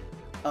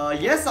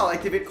 Yes, I'll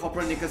activate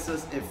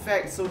Copernicus's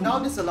effect. So now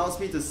this allows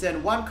me to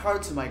send 1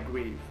 card to my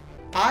grave.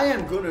 I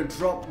am gonna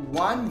drop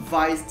 1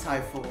 Vice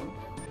Typhoon.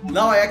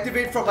 Now I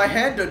activate from my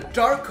hand the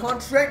Dark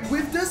Contract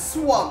with the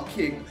Swamp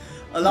King,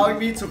 allowing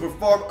me to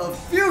perform a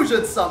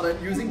fusion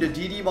summon using the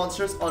DD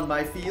monsters on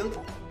my field.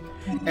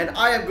 And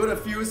I am gonna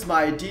fuse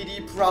my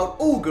DD Proud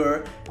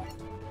Ogre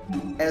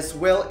as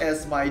well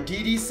as my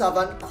DD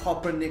Savant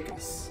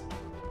Copernicus.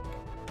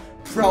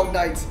 Proud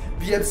Knight,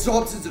 be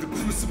absorbed into the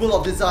crucible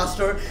of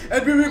disaster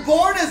and be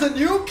reborn as a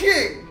new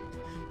king!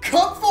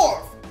 Come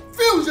forth!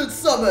 Fusion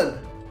Summon!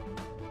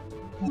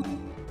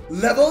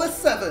 Level is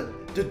 7,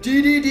 the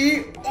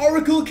DDD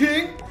Oracle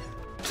King,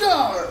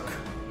 Dark!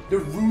 The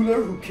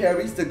ruler who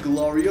carries the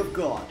glory of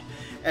God.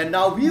 And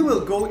now we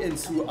will go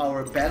into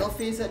our battle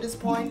phase at this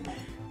point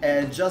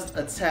and just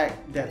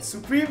attack that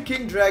Supreme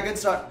King Dragon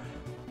Star.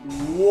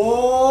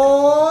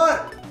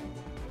 What?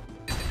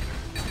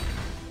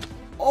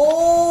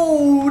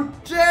 Oh,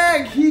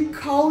 dang! He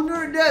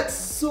countered that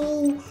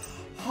so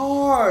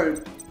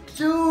hard!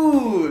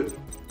 Dude!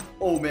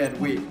 Oh man,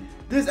 wait.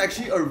 This is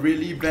actually a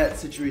really bad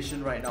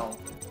situation right now.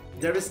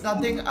 There is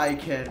nothing I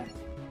can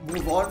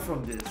move on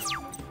from this.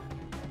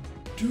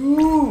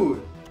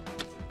 Dude!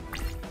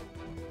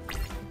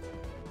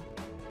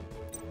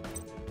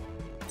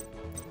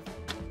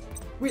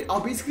 Wait,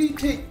 I'll basically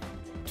take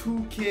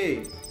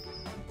 2k.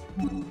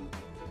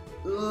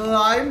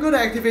 I'm gonna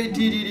activate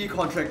DDD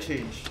contract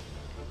change.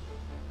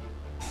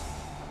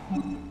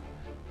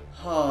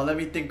 Let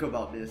me think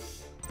about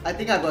this. I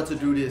think I got to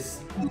do this.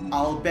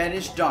 I'll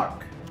banish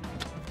Dark,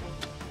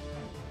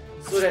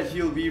 so that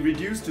he'll be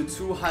reduced to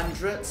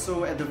 200,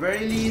 so at the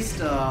very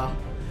least,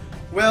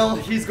 well,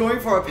 he's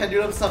going for a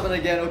Pendulum Summon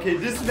again. Okay,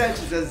 this match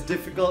is as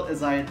difficult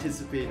as I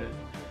anticipated.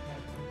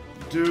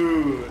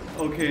 Dude,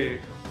 okay.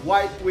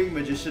 White Wing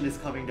Magician is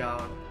coming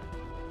down.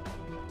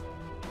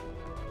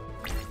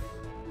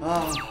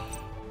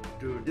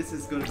 Dude, this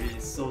is gonna be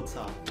so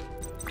tough.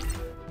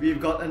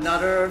 We've got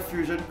another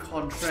Fusion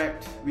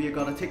contract. We are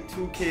gonna take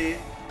 2k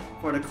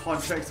for the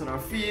contracts on our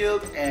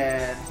field,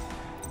 and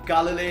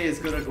Galilei is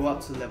gonna go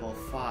up to level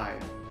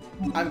 5.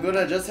 I'm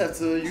gonna just have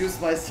to use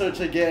my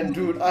search again.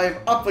 Dude, I'm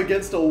up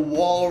against a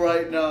wall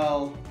right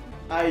now.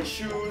 I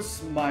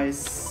choose my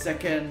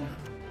second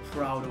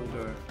Proud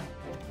Ogre.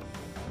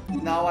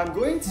 Now I'm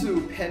going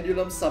to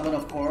Pendulum Summon,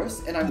 of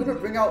course, and I'm gonna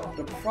bring out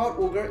the Proud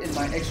Ogre in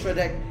my extra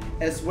deck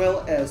as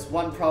well as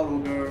one Proud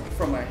Ogre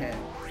from my hand.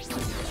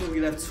 So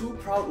we'll have 2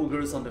 Proud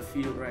Ogres on the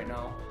field right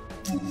now.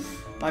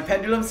 My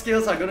Pendulum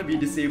skills are gonna be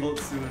disabled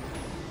soon.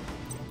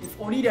 If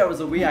only there was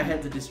a way I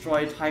had to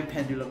destroy Time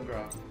Pendulum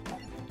Graph.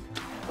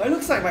 But it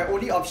looks like my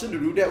only option to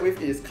do that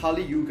with is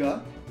Kali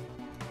Yuga,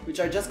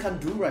 which I just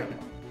can't do right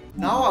now.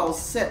 Now I'll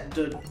set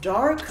the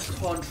Dark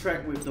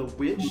contract with the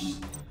Witch,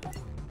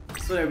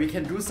 so that we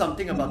can do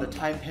something about the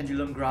Time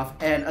Pendulum Graph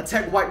and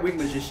attack White Wing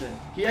Magician.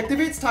 He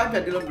activates Time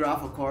Pendulum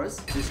Graph, of course,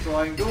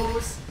 destroying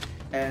those,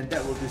 and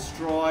that will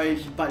destroy,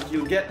 but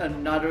he'll get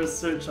another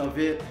search of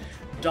it,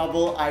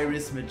 double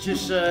Iris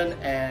Magician,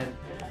 and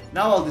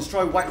now I'll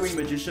destroy White Wing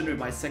Magician with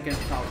my second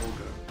Proud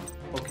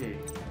Ogre. Okay,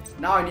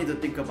 now I need to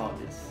think about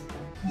this.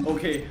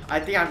 Okay, I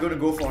think I'm gonna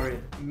go for it.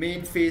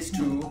 Main phase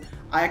 2,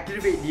 I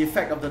activate the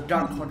effect of the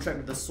Dark contract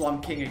with the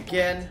Swamp King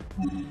again,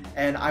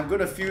 and I'm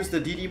gonna fuse the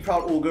DD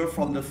Proud Ogre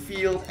from the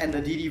field and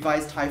the DD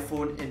Vice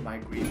Typhoon in my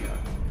graveyard.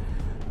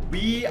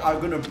 We are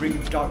gonna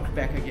bring Dark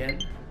back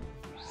again.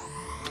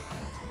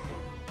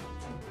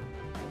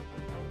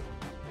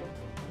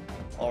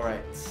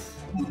 Alright.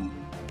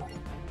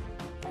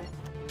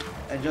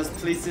 And just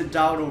place it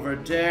down over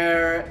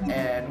there,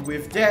 and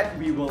with that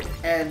we will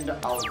end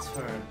our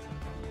turn.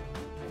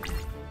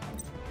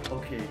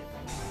 Okay.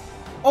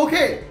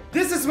 Okay!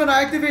 This is when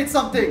I activate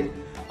something!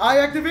 I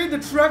activate the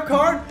trap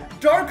card,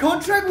 Dark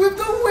Contract with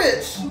the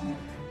Witch!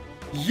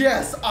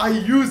 Yes, I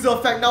use the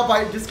effect now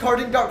by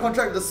discarding Dark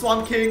Contract with the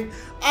Swamp King.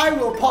 I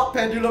will pop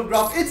Pendulum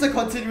Graph. It's a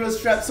continuous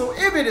trap, so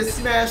if it is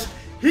smashed,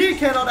 he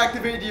cannot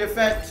activate the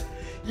effect.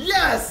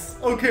 Yes!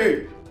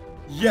 Okay.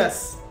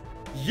 Yes.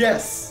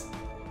 Yes.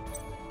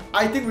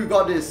 I think we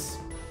got this.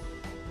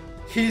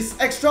 His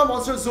extra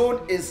monster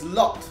zone is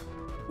locked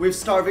with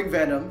Starving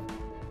Venom.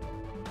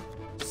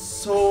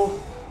 So,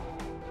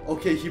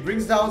 okay, he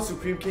brings down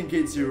Supreme King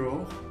Gate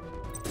 0.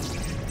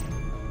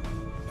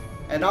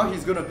 And now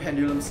he's gonna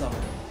Pendulum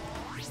Summon.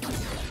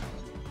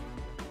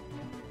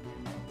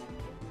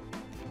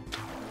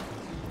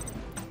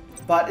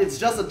 But it's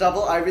just a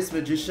double Iris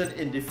Magician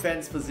in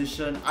defense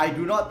position. I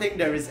do not think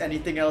there is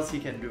anything else he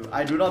can do.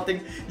 I do not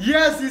think...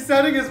 Yes, he's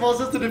sending his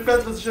monsters to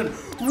defense position.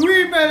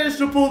 We managed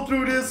to pull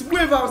through this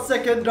with our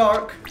second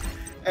Dark.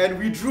 And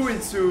we drew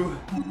into...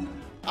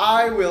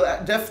 I will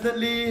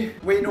definitely...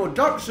 Wait, no,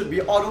 Dark should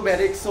be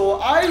automatic, so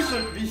I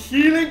should be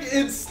healing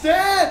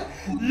instead!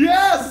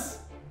 Yes!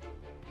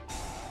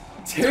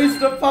 Taste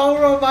the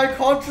power of my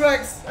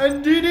contracts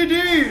and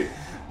DDD!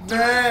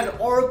 Man,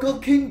 Oracle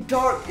King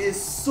Dark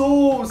is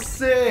so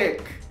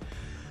sick!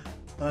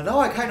 Now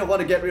I kind of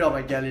want to get rid of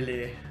my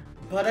Galilei.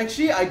 But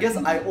actually, I guess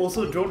I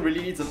also don't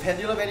really need a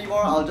Pendulum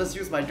anymore. I'll just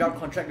use my Dark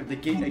Contract with the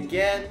Gate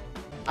again.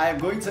 I am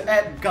going to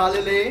add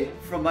Galilei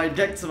from my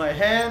deck to my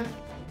hand.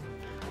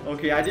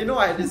 Okay, I didn't know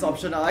I had this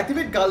option. I'll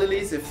activate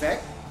Galilei's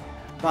effect.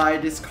 By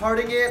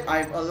discarding it,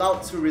 I'm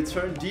allowed to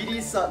return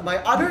my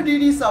other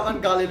DD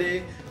summon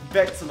Galilei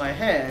back to my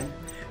hand.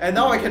 And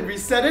now I can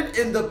reset it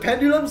in the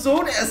Pendulum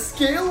Zone as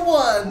scale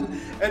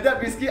 1! And that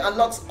basically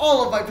unlocks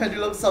all of my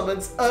Pendulum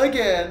summons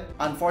again.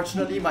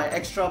 Unfortunately, my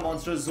extra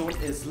monster zone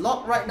is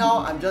locked right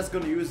now. I'm just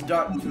going to use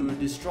Dark to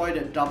destroy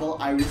that double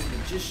Iris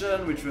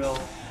Magician, which will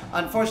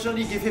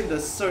unfortunately give him the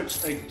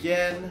search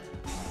again.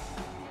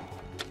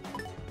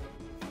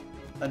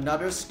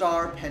 Another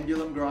star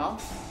Pendulum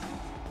Graph.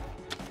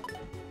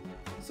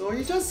 So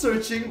he's just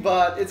searching,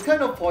 but it's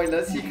kind of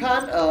pointless. He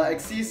can't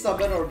Xyz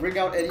summon or bring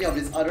out any of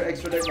his other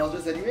extra deck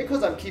monsters anyway,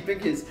 because I'm keeping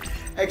his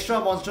extra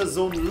monster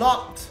zone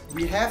locked.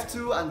 We have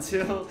to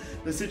until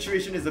the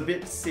situation is a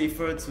bit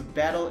safer to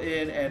battle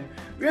in, and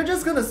we're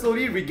just gonna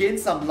slowly regain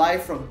some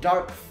life from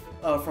Dark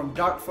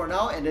for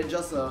now, and then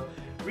just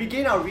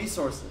regain our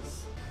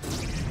resources.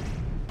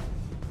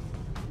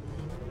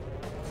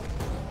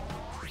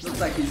 Looks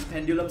like he's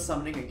Pendulum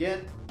summoning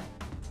again.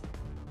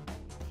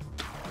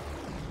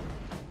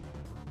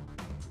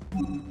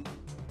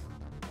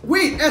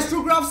 Wait,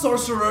 Astrograph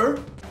Sorcerer?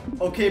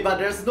 Okay, but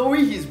there's no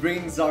way he's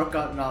bringing Zark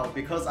out now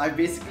because I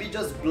basically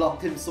just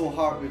blocked him so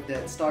hard with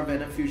that Star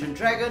Venom Fusion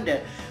Dragon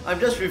that I'm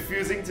just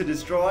refusing to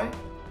destroy.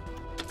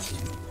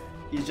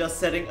 He's just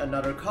setting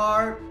another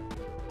card.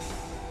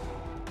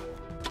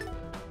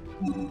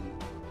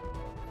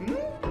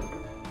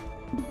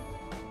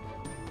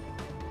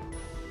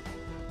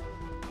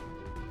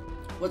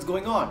 What's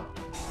going on?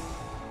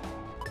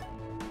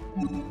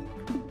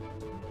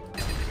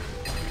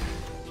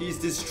 He's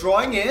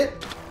destroying it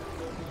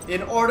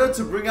in order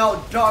to bring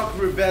out Dark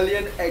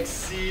Rebellion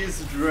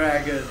Xyz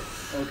Dragon.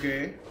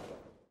 Okay.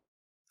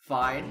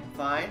 Fine,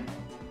 fine.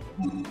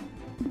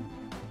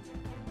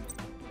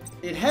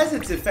 It has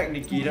its effect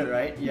negated,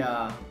 right?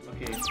 Yeah,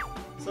 okay.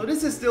 So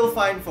this is still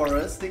fine for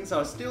us. Things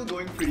are still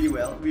going pretty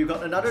well. We've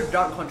got another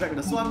Dark contract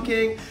with the Swamp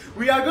King.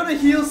 We are gonna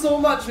heal so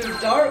much with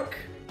Dark.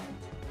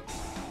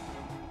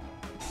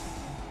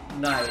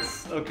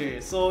 Nice. Okay,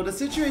 so the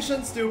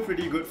situation's still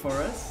pretty good for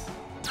us.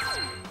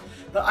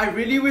 But I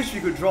really wish we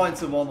could draw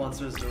into more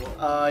monsters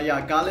though.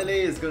 Yeah,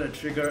 Galilei is gonna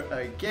trigger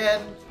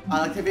again.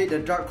 I'll activate the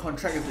Dark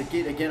contract with the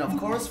gate again, of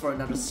course, for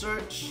another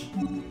search.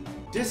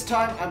 This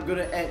time, I'm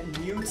gonna add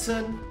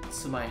Newton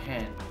to my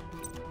hand.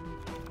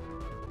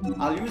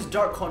 I'll use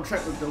Dark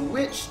contract with the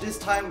Witch. This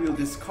time, we'll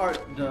discard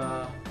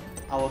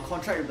our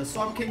contract with the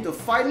Swamp King to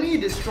finally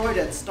destroy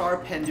that Star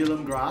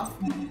Pendulum Graph.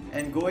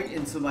 And going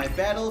into my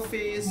battle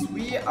phase,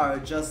 we are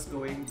just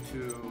going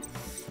to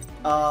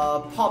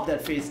pop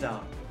that face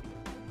down.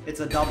 It's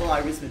a double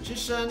Iris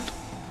Magician.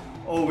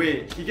 Oh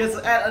wait, he gets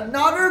to add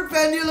another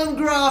Pendulum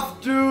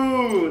Graph,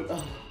 dude!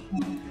 Ugh.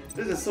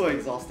 This is so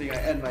exhausting. I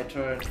end my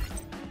turn.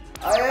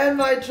 I end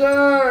my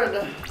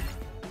turn!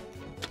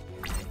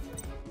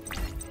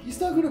 He's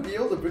not gonna be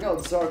able to bring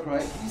out Zark,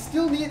 right? He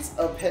still needs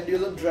a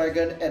Pendulum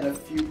Dragon and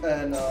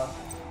a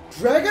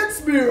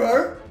Dragon's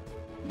Mirror?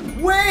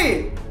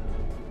 Wait!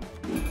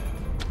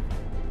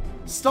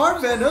 Star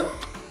Venom?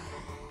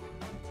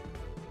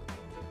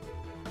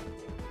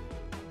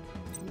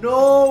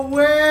 No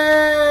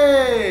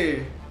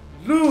way!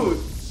 Dude!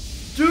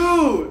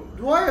 Dude!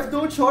 Do I have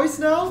no choice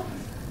now?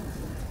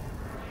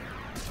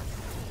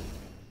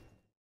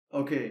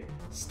 Okay,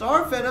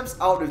 Star Venom's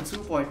out with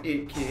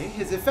 2.8k.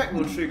 His effect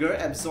will trigger,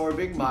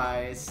 absorbing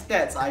my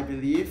stats, I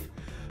believe.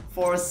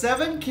 For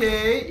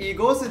 7k, he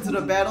goes into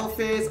the battle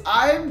phase.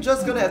 I'm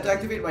just gonna have to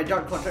activate my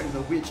Dark contract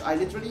with the Witch. I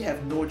literally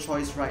have no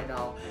choice right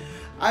now.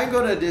 I'm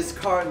gonna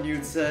discard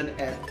Newton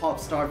and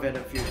pop Star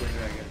Venom Fusion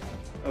Dragon.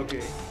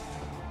 Okay.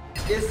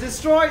 It's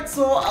destroyed,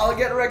 so I'll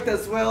get wrecked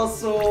as well.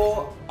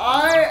 So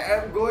I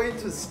am going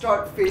to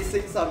start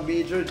facing some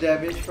major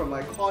damage from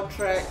my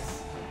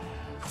contracts.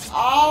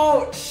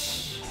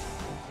 Ouch!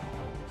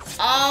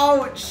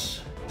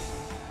 Ouch!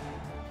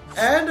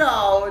 And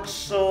ouch!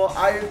 So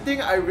I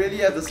think I really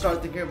have to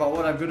start thinking about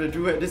what I'm gonna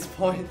do at this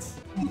point.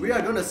 We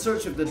are gonna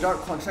search with the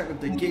Dark contract with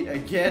the gate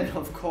again,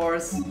 of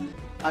course.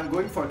 I'm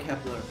going for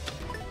Kepler.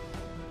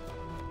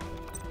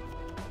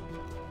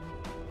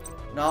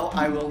 Now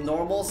I will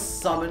normal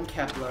summon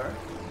Kepler.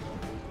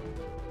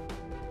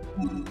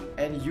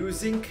 And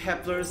using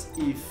Kepler's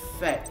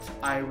effect,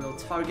 I will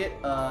target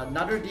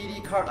another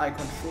DD card I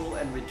control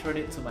and return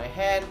it to my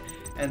hand.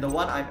 And the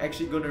one I'm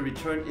actually going to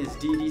return is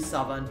DD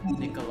Savant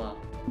Nicola.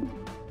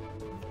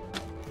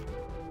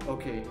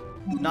 Okay,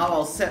 now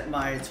I'll set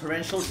my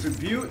Torrential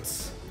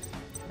Tributes.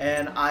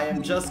 And I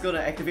am just going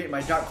to activate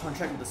my Dark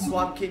contract with the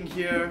Swamp King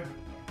here.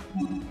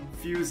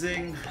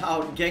 Fusing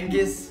out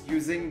Genghis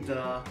using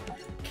the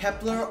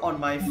Kepler on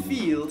my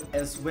field,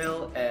 as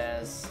well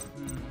as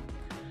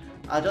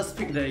I'll just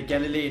pick the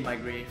Galilei in my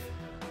grave.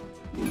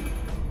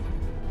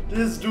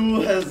 This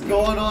duel has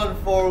gone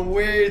on for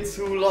way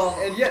too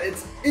long, and yet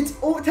it's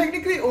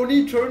technically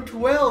only turn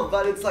 12,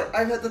 but it's like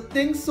I've had to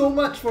think so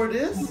much for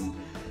this.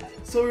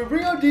 So we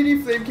bring out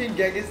DD Flame King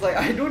Genghis. Like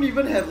I don't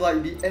even have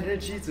like the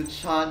energy to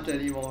chant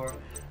anymore.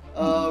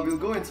 We'll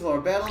go into our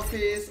battle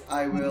phase.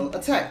 I will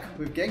attack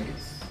with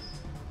Genghis.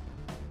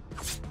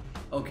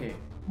 Okay.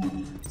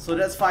 So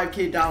that's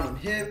 5k down on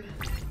him.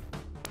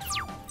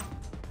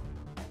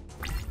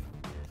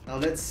 Now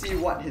let's see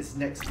what his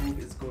next move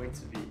is going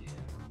to be.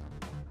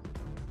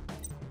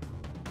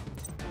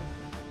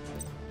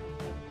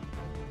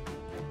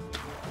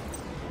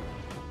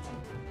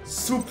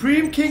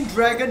 Supreme King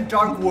Dragon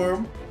Dark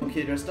Worm.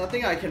 Okay, there's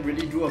nothing I can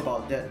really do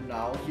about that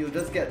now. He'll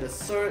just get the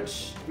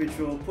Search, which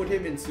will put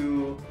him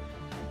into...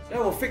 That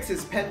will fix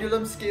his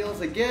Pendulum Scales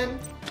again.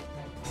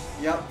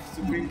 Yup,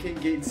 Supreme King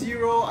Gate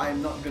 0,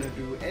 I'm not gonna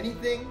do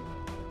anything.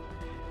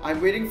 I'm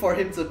waiting for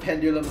him to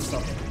Pendulum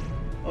summon.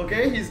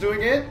 Okay, he's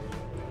doing it.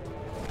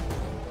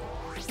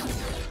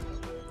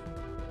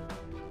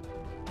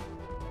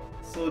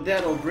 So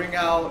that'll bring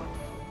out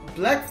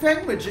Black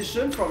Fang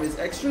Magician from his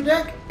extra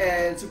deck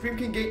and Supreme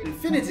King Gate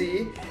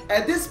Infinity.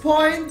 At this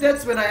point,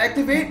 that's when I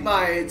activate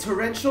my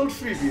Torrential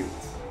Tribute.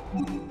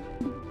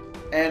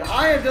 And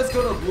I am just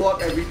gonna blow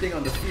up everything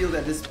on the field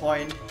at this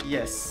point,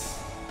 yes.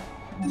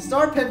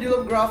 Star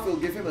Pendulum Graph will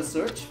give him a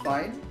search,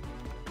 fine.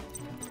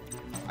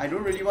 I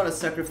don't really want to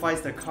sacrifice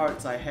the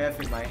cards I have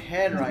in my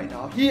hand right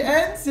now. He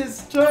ends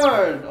his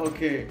turn!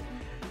 Okay.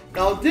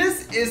 Now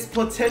this is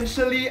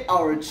potentially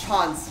our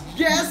chance.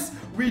 Yes,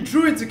 we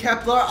drew into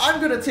Kepler.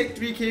 I'm gonna take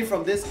 3k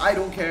from this. I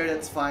don't care,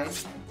 that's fine.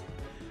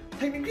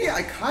 Technically,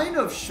 I kind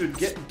of should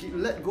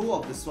let go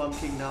of the Swamp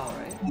King now,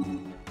 right?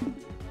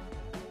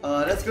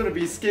 That's gonna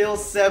be scale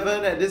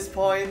 7 at this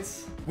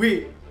point.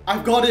 Wait,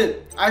 I've got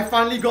it! I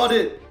finally got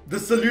it! The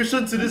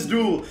solution to this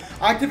duel.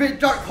 Activate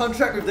Dark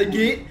Contract with the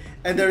gate,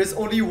 and there is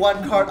only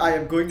one card I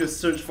am going to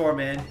search for,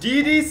 man.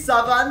 DD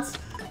Savant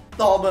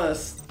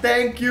Thomas.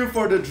 Thank you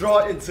for the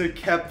draw into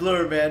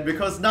Kepler, man,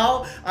 because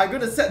now I'm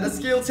gonna set the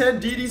scale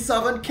 10 DD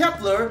Savant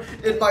Kepler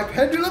in my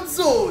Pendulum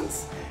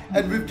Zones.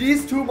 And with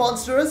these two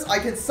monsters, I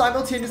can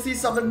simultaneously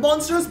summon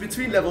monsters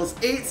between levels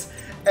 8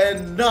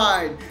 and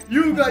 9.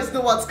 You guys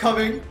know what's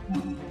coming.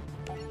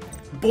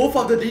 Both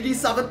of the DD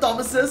Savant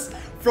Thomases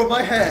from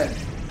my hand.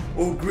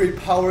 Oh, great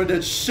power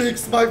that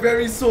shakes my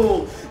very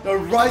soul. Now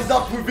rise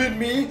up within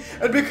me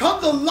and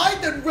become the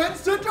light that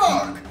rends the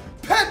dark.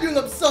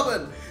 Pendulum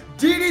Summon.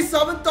 DD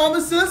Savant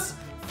Thomases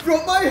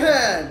from my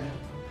hand.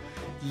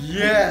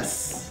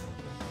 Yes.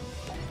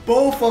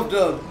 Both of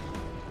them.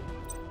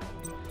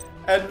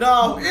 And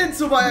now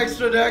into my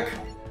extra deck.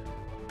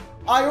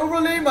 I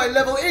overlay my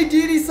level 8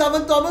 DD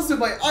Savant Thomas with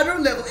my other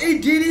level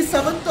 8 DD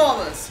Savant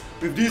Thomas.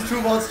 With these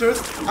two monsters,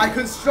 I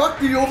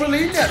construct the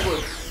overlay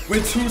network.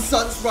 When two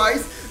suns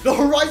rise, the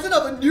horizon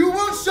of a new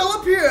world shall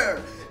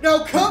appear.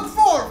 Now come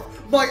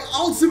forth, my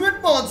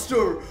ultimate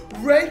monster,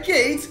 rank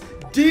 8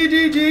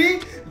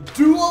 DDD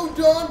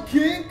Duelist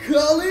King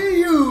Kali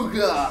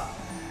Yuga.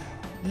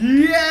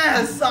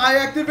 Yes, I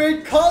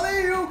activate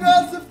Kali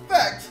Yuga's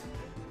effect.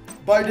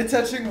 By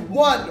detaching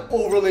one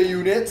overlay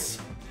unit,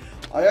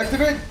 I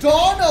activate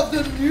Dawn of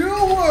the New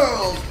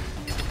World.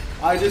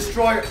 I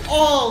destroy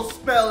all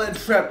spell and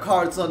trap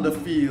cards on the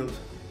field.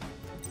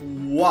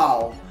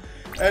 Wow.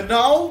 And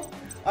now,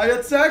 I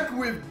attack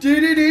with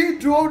DDD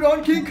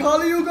Duelist King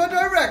Kali Yuga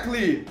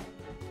directly.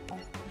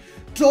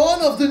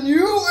 Dawn of the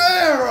New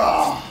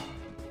Era.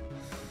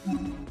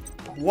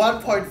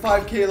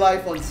 1.5k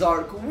life on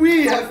Zark.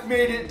 We have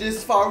made it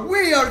this far.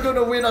 We are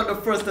gonna win on the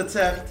first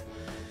attempt.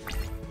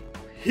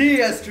 He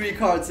has 3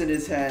 cards in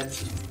his hand.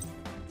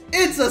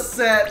 It's a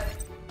set.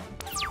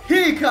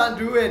 He can't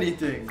do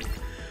anything.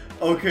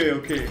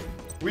 Okay.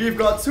 We've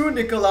got 2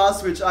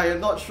 Nicolas, which I am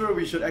not sure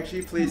we should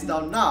actually place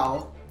down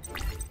now.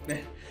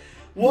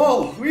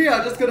 Whoa, we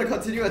are just gonna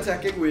continue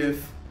attacking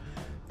with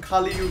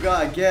Kali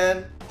Yuga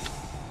again.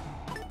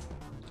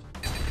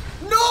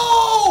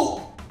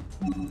 No!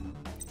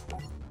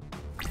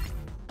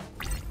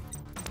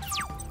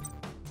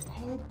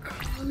 Oh,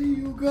 Kali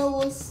Yuga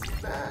was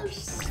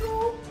smashed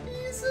so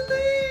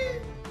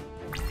easily.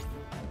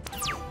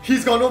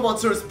 He's got no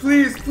monsters.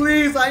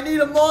 Please, I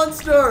need a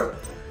monster.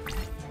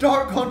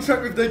 Dark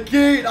Contract with the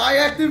gate. I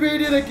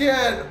activate it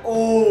again.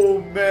 Oh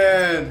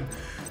man.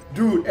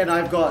 Dude, and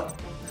I've got...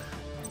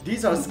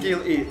 These are scale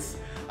 8s.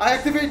 I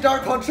activate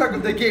Dark Contract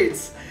with the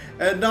gates.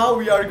 And now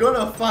we are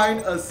gonna find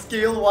a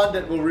scale 1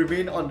 that will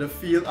remain on the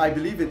field. I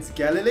believe it's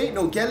Galilei.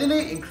 No,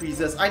 Galilei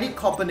increases. I need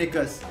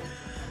Copernicus.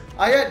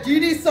 I add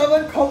DD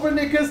Summon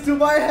Copernicus to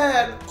my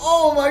hand.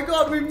 Oh my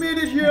god, we made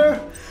it here.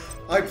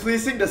 I'm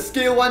placing the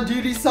scale 1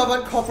 DD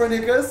Summon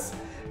Copernicus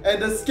and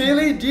the scale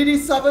 8 DD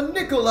Summon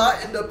Nicola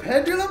in the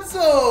Pendulum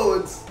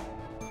Zones.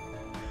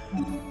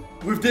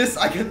 With this,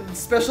 I can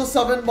special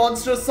summon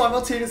monsters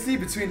simultaneously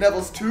between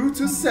levels 2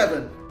 to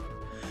 7.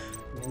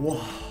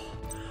 Wow.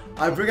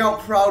 I bring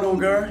out Proud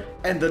Ogre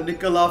and the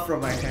Nicola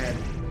from my hand.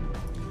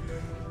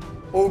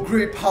 Oh,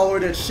 great power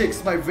that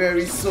shakes my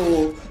very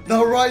soul.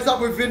 Now rise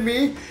up within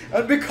me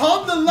and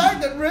become the light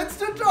that rends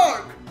the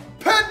dark.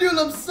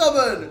 Pendulum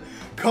Summon.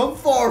 Come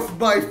forth,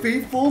 my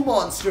faithful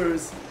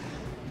monsters.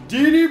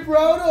 DD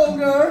Proud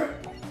Ogre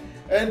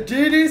and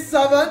DD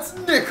Summons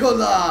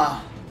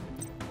Nicola.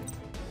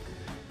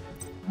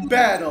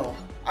 Battle.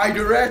 I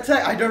direct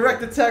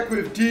attack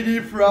with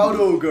DD Proud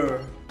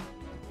Ogre.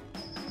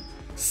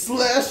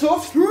 Slash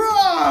of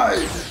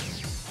Pride.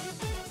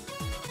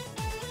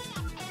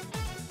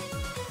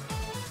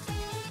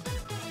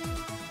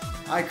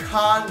 I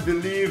can't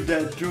believe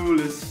that duel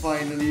is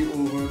finally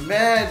over.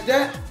 Man,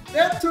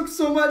 that took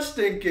so much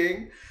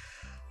thinking.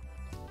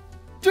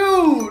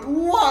 Dude,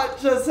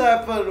 what just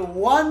happened?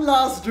 One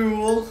last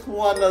duel,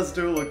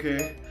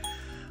 okay.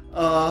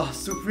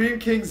 Supreme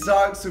King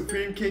Zark,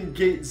 Supreme King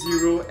Gate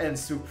 0, and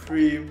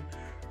Supreme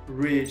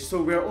Rage.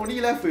 So we're only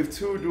left with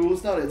 2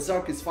 duels now that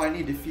Zark is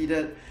finally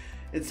defeated.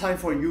 It's time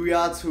for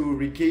Yuya to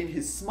regain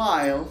his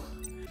smile.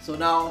 So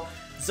now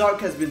Zark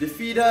has been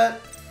defeated.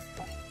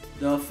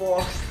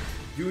 Therefore,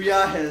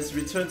 Yuya has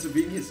returned to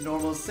being his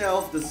normal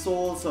self. The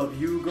souls of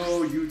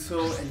Yugo,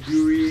 Yuto, and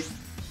Yuri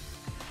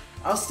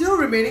are still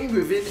remaining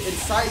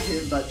inside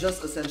him, but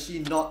just essentially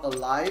not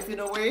alive in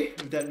a way,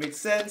 if that makes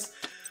sense.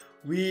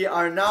 We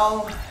are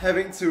now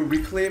having to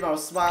reclaim our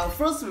smile.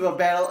 First with a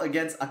battle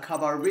against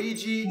Akaba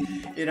Reiji.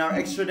 In our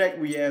extra deck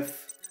we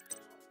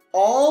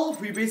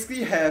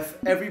basically have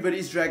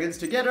everybody's dragons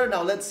together.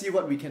 Now let's see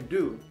what we can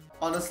do.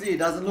 Honestly, it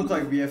doesn't look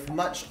like we have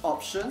much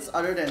options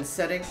other than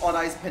setting Odd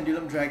Eyes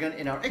Pendulum Dragon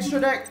in our extra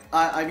deck,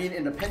 I mean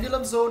in the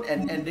Pendulum Zone,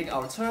 and ending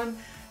our turn,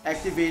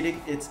 activating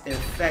its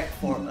effect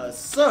for a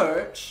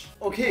search.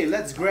 Okay,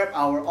 let's grab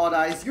our Odd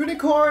Eyes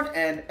Unicorn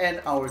and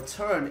end our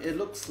turn. It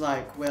looks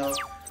like, well,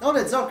 now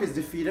that Zark is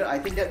defeated, I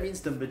think that means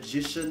the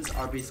Magicians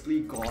are basically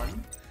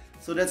gone.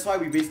 So that's why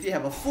we basically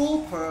have a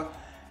full per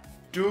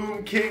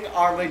Doom King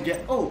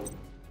Armageddon. Oh,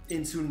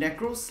 into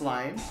Necro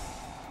Slime.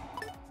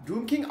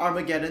 Doom King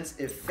Armageddon's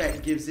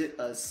effect gives it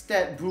a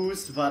stat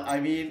boost, but I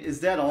mean, is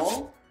that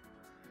all?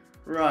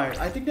 Right,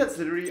 I think that's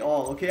literally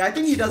all. Okay, I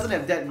think he doesn't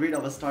have that great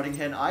of a starting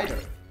hand either.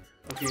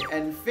 Okay,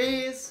 end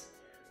phase.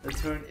 The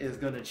turn is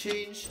gonna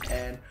change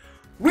and...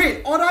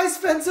 Wait, Odd Eyes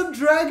Phantom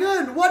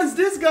Dragon! What is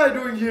this guy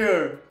doing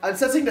here? I'm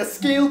setting the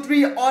Scale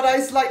 3 Odd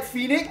Eyes Light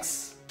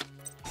Phoenix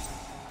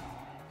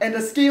and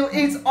the Scale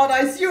 8 Odd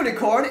Eyes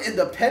Unicorn in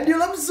the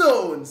Pendulum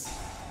Zones.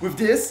 With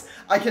this,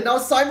 I can now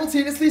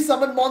simultaneously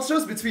summon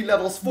monsters between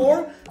levels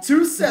 4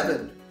 to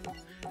 7.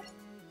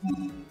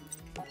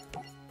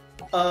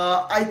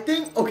 I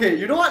think... Okay,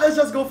 you know what? Let's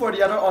just go for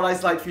the other Odd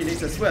Eyes Light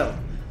Phoenix as well.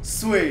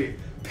 Sway,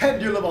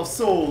 Pendulum of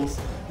Souls.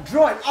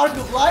 Draw an Arc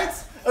of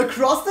Lights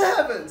across the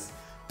heavens.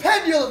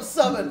 Pendulum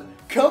Summon.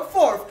 Come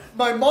forth,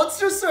 my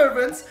monster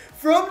servants,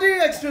 from the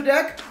extra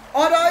deck,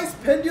 Odd Eyes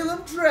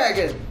Pendulum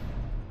Dragon.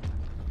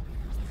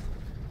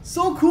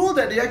 So cool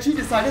that they actually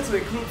decided to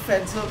include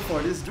Phantom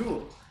for this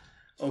duel.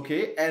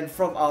 Okay, and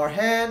from our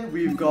hand,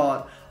 we've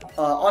got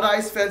Odd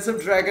Eyes Phantom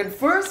Dragon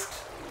first,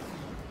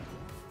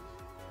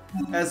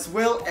 as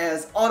well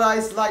as Odd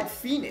Eyes Light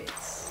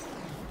Phoenix.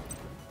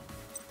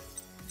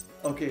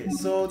 Okay,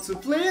 so to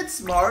play it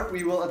smart,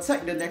 we will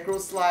attack the Necro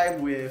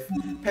Slime with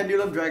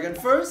Pendulum Dragon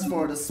first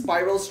for the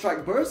Spiral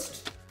Strike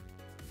Burst.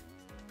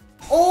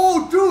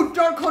 Oh, dude,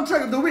 Dark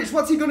Contract of the Witch.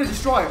 What's he gonna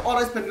destroy?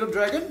 Odd Eyes Pendulum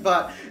Dragon,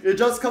 but it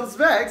just comes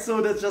back, so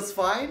that's just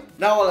fine.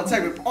 Now I'll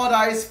attack with Odd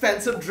Eyes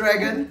Phantom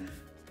Dragon.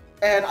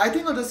 And I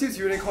think I'll just use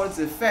Unicorn's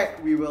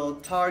effect. We will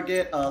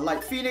target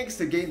Light Phoenix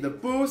to gain the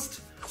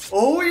boost.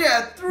 Oh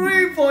yeah,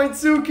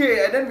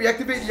 3.2k. And then we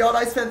activate the Odd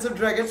Eyes Phantom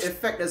Dragon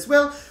effect as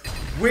well.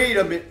 Wait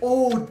a minute.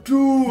 Oh,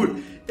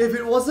 dude. If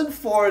it wasn't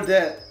for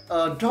that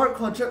Dark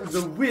Contract with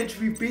the Witch,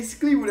 we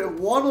basically would have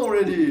won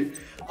already.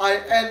 I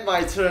end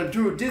my turn.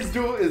 Dude, this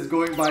duel is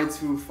going by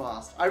too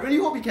fast. I really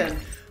hope we can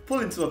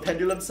pull into a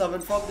Pendulum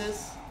Summon from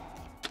this.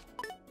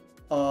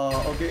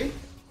 Okay.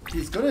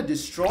 He's gonna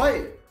destroy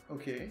it.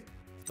 Okay.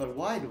 But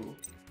why though?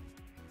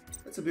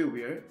 That's a bit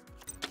weird.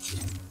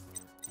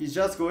 He's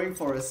just going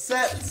for a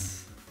set.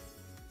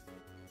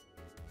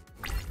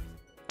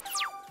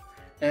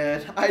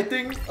 And I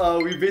think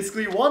we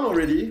basically won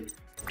already.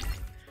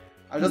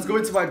 I just go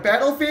into my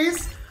battle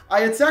phase.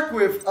 I attack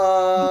with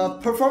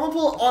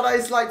Performable Odd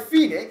Eyes Light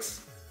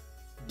Phoenix.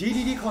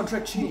 DDD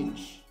Contract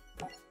Change.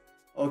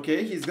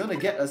 Okay, he's gonna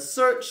get a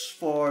search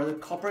for the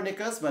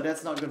Copernicus, but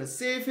that's not gonna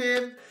save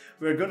him.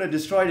 We're gonna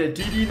destroy the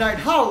DD Knight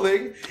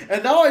Howling.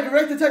 And now I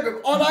direct attack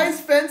with Odd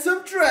Eyes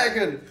Phantom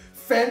Dragon.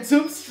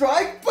 Phantom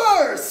Strike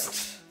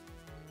Burst!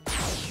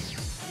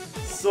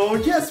 So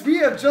yes, we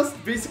have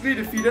just basically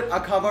defeated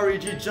Akaba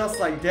Reiji just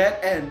like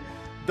that. And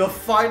the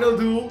final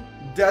duel,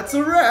 that's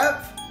a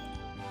wrap.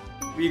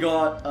 We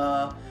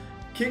got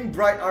King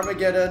Bright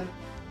Armageddon,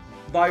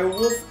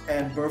 Biowolf,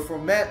 and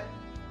Berformat.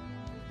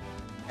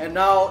 And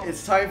now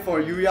it's time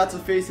for Yuya to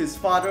face his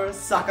father,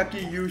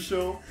 Sakaki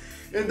Yusho,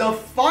 in the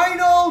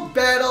final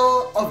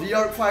battle of the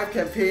Arc 5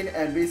 campaign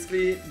and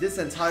basically this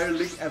entire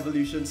Link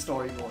Evolution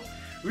story mode.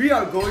 We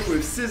are going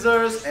with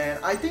Scissors,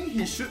 and I think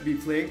he should be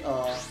playing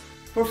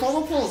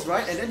Performer Pulse,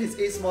 right? And then his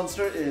ace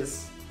monster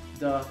is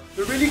the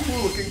really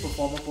cool looking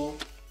Performer Pulse.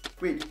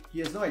 Wait, he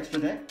has no extra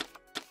deck?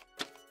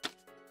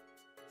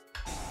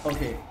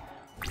 Okay.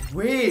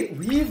 Wait,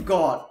 we've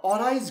got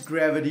Odd Eyes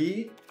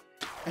Gravity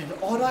and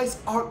Odd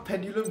Eyes Arc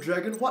Pendulum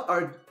Dragon. What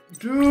are...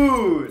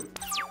 Dude!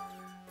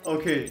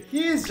 Okay,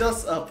 he is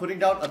just putting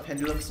down a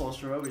Pendulum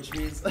Sorcerer, which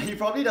means he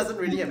probably doesn't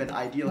really have an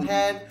ideal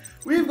hand.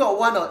 We've got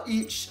one on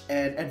each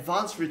and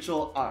Advanced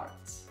Ritual Art.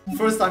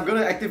 First, I'm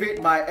gonna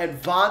activate my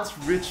Advanced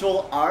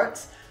Ritual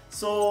Art.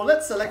 So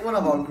let's select one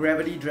of our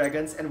Gravity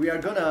Dragons and we are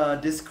gonna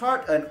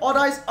discard an Odd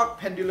Eyes Arc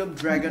Pendulum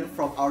Dragon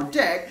from our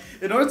deck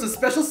in order to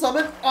special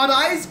summon Odd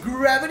Eyes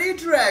Gravity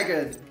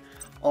Dragon.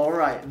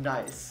 Alright,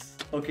 nice.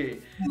 Okay,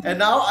 and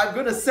now I'm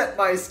gonna set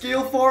my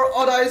Scale 4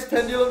 Odd Eyes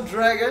Pendulum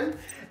Dragon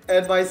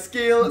and my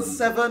Scale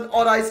 7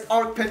 Odd Eyes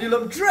Arc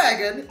Pendulum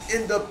Dragon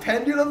in the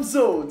Pendulum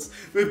Zones.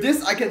 With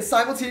this, I can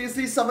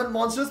simultaneously summon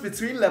monsters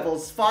between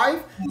levels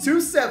 5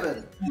 to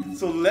 7.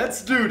 So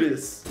let's do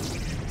this.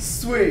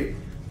 Sway,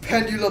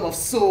 Pendulum of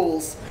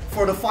Souls.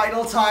 For the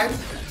final time,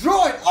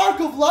 draw an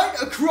Arc of Light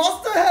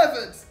across the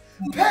heavens.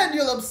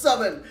 Pendulum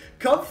Summon.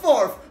 Come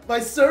forth, my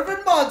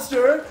servant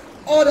monster,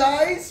 Odd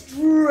Eyes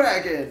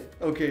Dragon.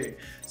 Okay,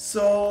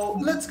 so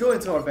let's go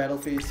into our battle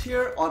phase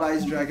here. Odd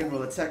Eyes Dragon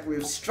will attack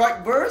with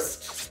Strike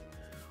Burst.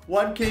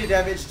 1k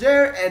damage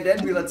there, and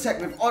then we'll attack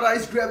with Odd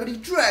Eyes Gravity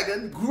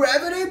Dragon,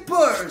 Gravity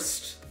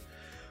Burst.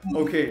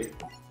 Okay,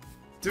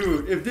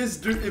 Dude, if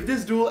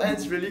this duel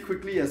ends really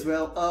quickly as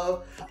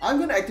well, I'm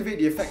gonna activate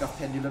the effect of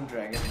Pendulum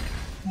Dragon.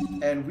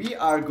 And we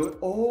are good.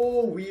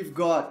 Oh, we've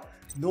got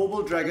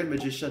Noble Dragon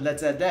Magician.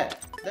 Let's add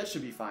that. That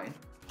should be fine.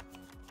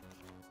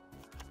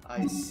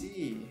 I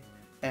see.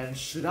 And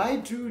should I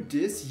do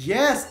this?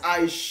 Yes,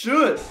 I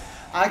should!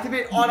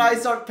 Activate Odd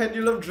Eyes Art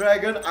Pendulum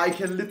Dragon. I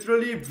can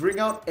literally bring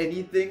out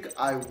anything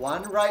I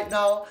want right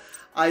now.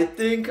 I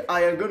think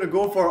I am gonna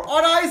go for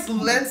Odd Eyes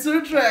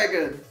Lancer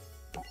Dragon.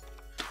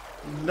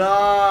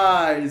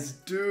 Nice!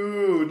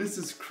 Dude, this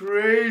is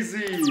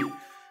crazy!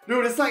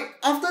 Dude, it's like,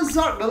 after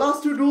Zark, the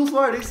last two duels,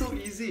 why are they so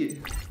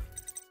easy?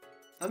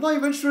 I'm not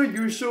even sure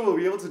Yuya will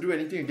be able to do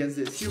anything against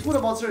this. He'll put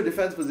a monster in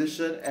defense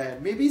position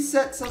and maybe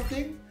set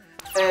something.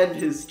 End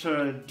his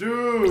turn.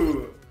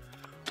 Dude!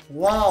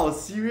 Wow,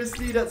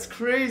 seriously, that's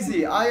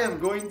crazy. I am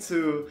going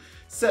to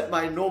set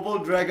my Noble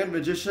Dragon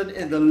Magician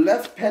in the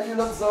left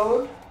pendulum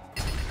zone.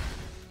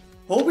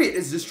 Oh wait,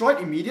 it's destroyed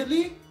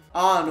immediately?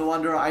 Ah, no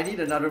wonder, I need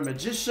another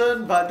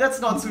Magician, but that's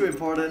not too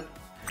important.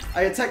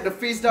 I attack the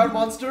face down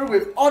monster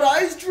with Odd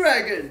Eyes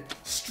Dragon!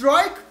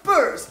 Strike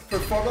Burst!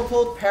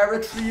 Performable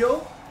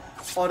Paratrio.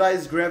 Odd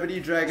Eyes Gravity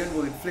Dragon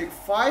will inflict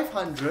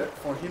 500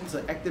 for him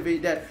to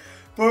activate that.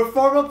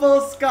 Performable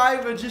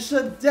Sky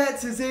Magician,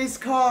 that's his ace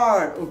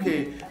card!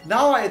 Okay,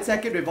 now I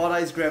attack it with Odd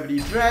Eyes Gravity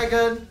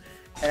Dragon,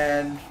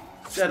 and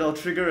that'll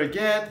trigger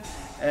again,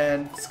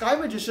 and Sky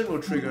Magician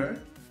will trigger.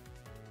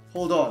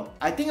 Hold on,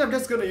 I think I'm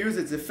just gonna use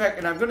its effect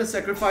and I'm gonna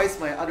sacrifice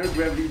my other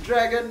Gravity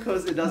Dragon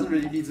because it doesn't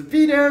really need to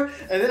be there,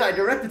 and then I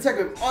direct attack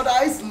with Odd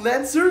Eyes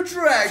Lancer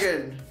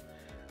Dragon!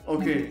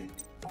 Okay.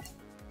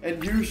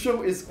 And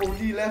Yuya is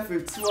only left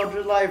with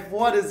 200 life.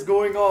 What is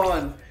going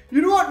on?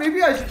 You know what?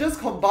 Maybe I should just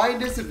combine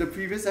this with the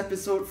previous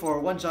episode for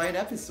one giant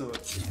episode.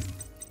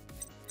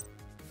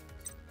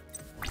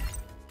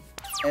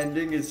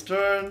 Ending his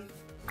turn.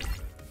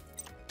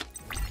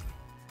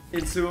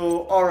 Into...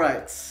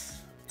 Alright.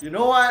 You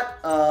know what?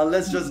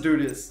 Let's just do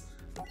this.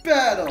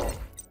 Battle!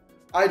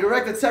 I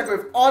direct attack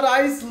with Odd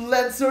Eyes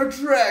Lancer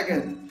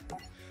Dragon.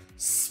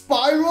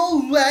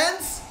 Spiral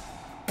Lance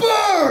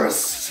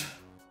Burst!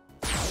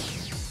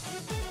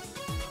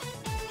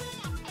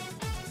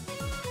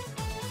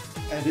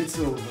 And it's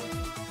over.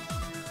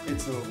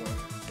 It's over.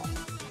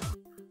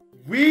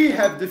 We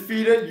have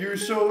defeated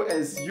Yuya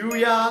as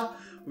Yuya.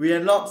 We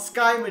unlocked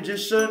Sky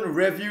Magician,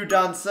 Review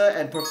Dancer,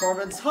 and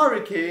Performance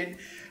Hurricane.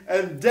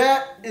 And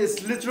that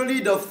is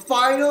literally the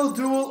final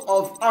duel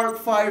of Arc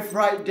 5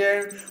 right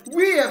there.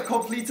 We have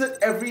completed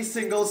every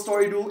single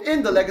story duel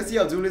in the Legacy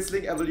of Duelist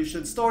Link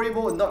Evolution story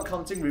mode, not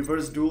counting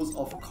reverse duels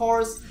of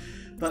course.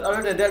 But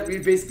other than that,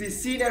 we've basically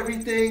seen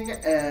everything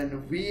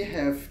and we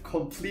have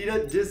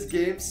completed this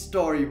game's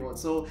story mode.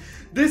 So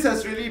this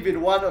has really been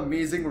one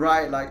amazing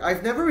ride. Like,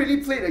 I've never really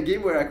played a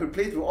game where I could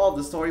play through all of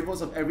the story modes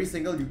of every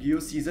single Yu-Gi-Oh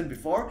season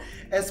before.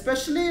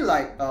 Especially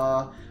like,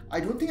 I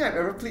don't think I've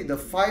ever played the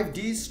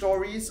 5D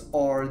stories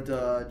or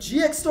the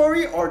GX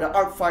story or the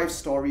Arc 5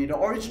 story. The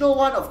original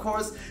one, of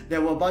course,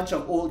 there were a bunch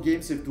of old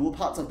games with dual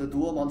parts of the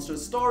Dual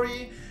Monsters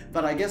story,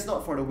 but I guess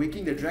not for the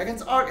Waking the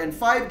Dragons arc. And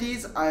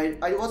 5Ds,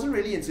 I wasn't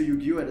really into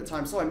Yu-Gi-Oh at the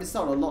time, so I missed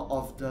out a lot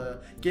of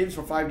the games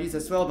for 5Ds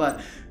as well. But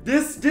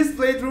this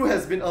playthrough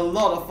has been a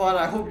lot of fun.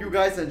 I hope you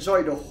guys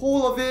enjoyed the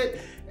whole of it.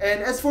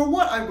 And as for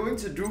what I'm going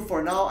to do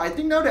for now, I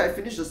think now that I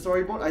finished the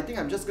story mode, I think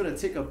I'm just going to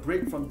take a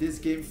break from this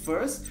game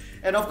first.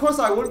 And of course,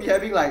 I won't be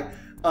having like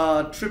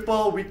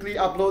triple weekly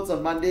uploads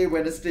on Monday,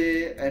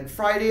 Wednesday, and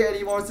Friday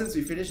anymore since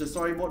we finished the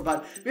story mode.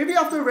 But maybe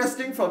after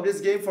resting from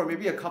this game for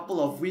maybe a couple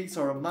of weeks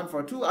or a month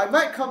or two, I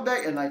might come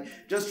back and like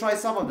just try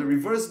some of the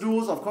reverse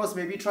duels. Of course,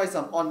 maybe try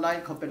some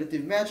online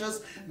competitive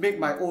matches, make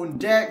my own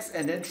decks,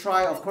 and then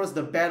try, of course,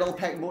 the battle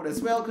pack mode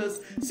as well,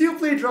 because seal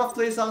play, draft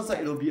play sounds like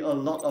it'll be a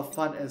lot of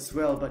fun as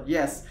well. But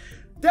yes,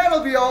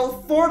 that'll be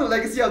all for the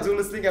Legacy of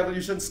Duelist Link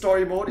Evolution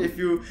story mode. If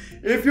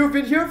you've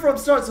been here from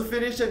start to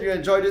finish and you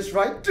enjoyed this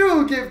ride,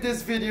 do give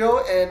this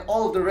video and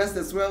all of the rest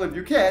as well if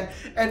you can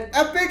an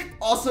epic,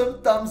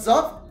 awesome thumbs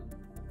up.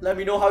 Let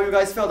me know how you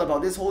guys felt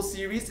about this whole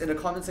series in the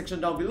comment section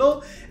down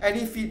below.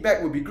 Any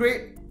feedback would be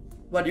great.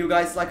 What do you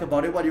guys like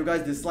about it? What do you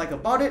guys dislike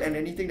about it? And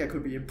anything that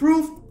could be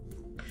improved.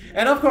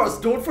 And of course,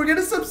 don't forget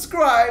to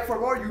subscribe for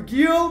more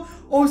Yu-Gi-Oh,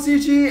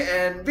 OCG,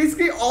 and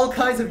basically all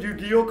kinds of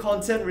Yu-Gi-Oh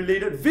content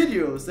related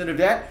videos. And with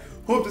that,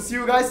 hope to see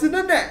you guys in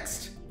the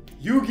next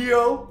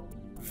Yu-Gi-Oh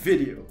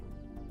video.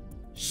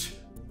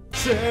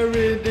 Share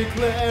it,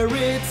 declare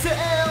it,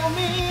 tell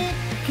me,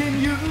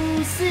 can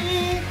you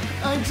see?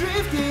 I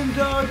drift in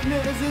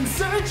darkness in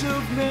search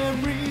of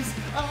memories.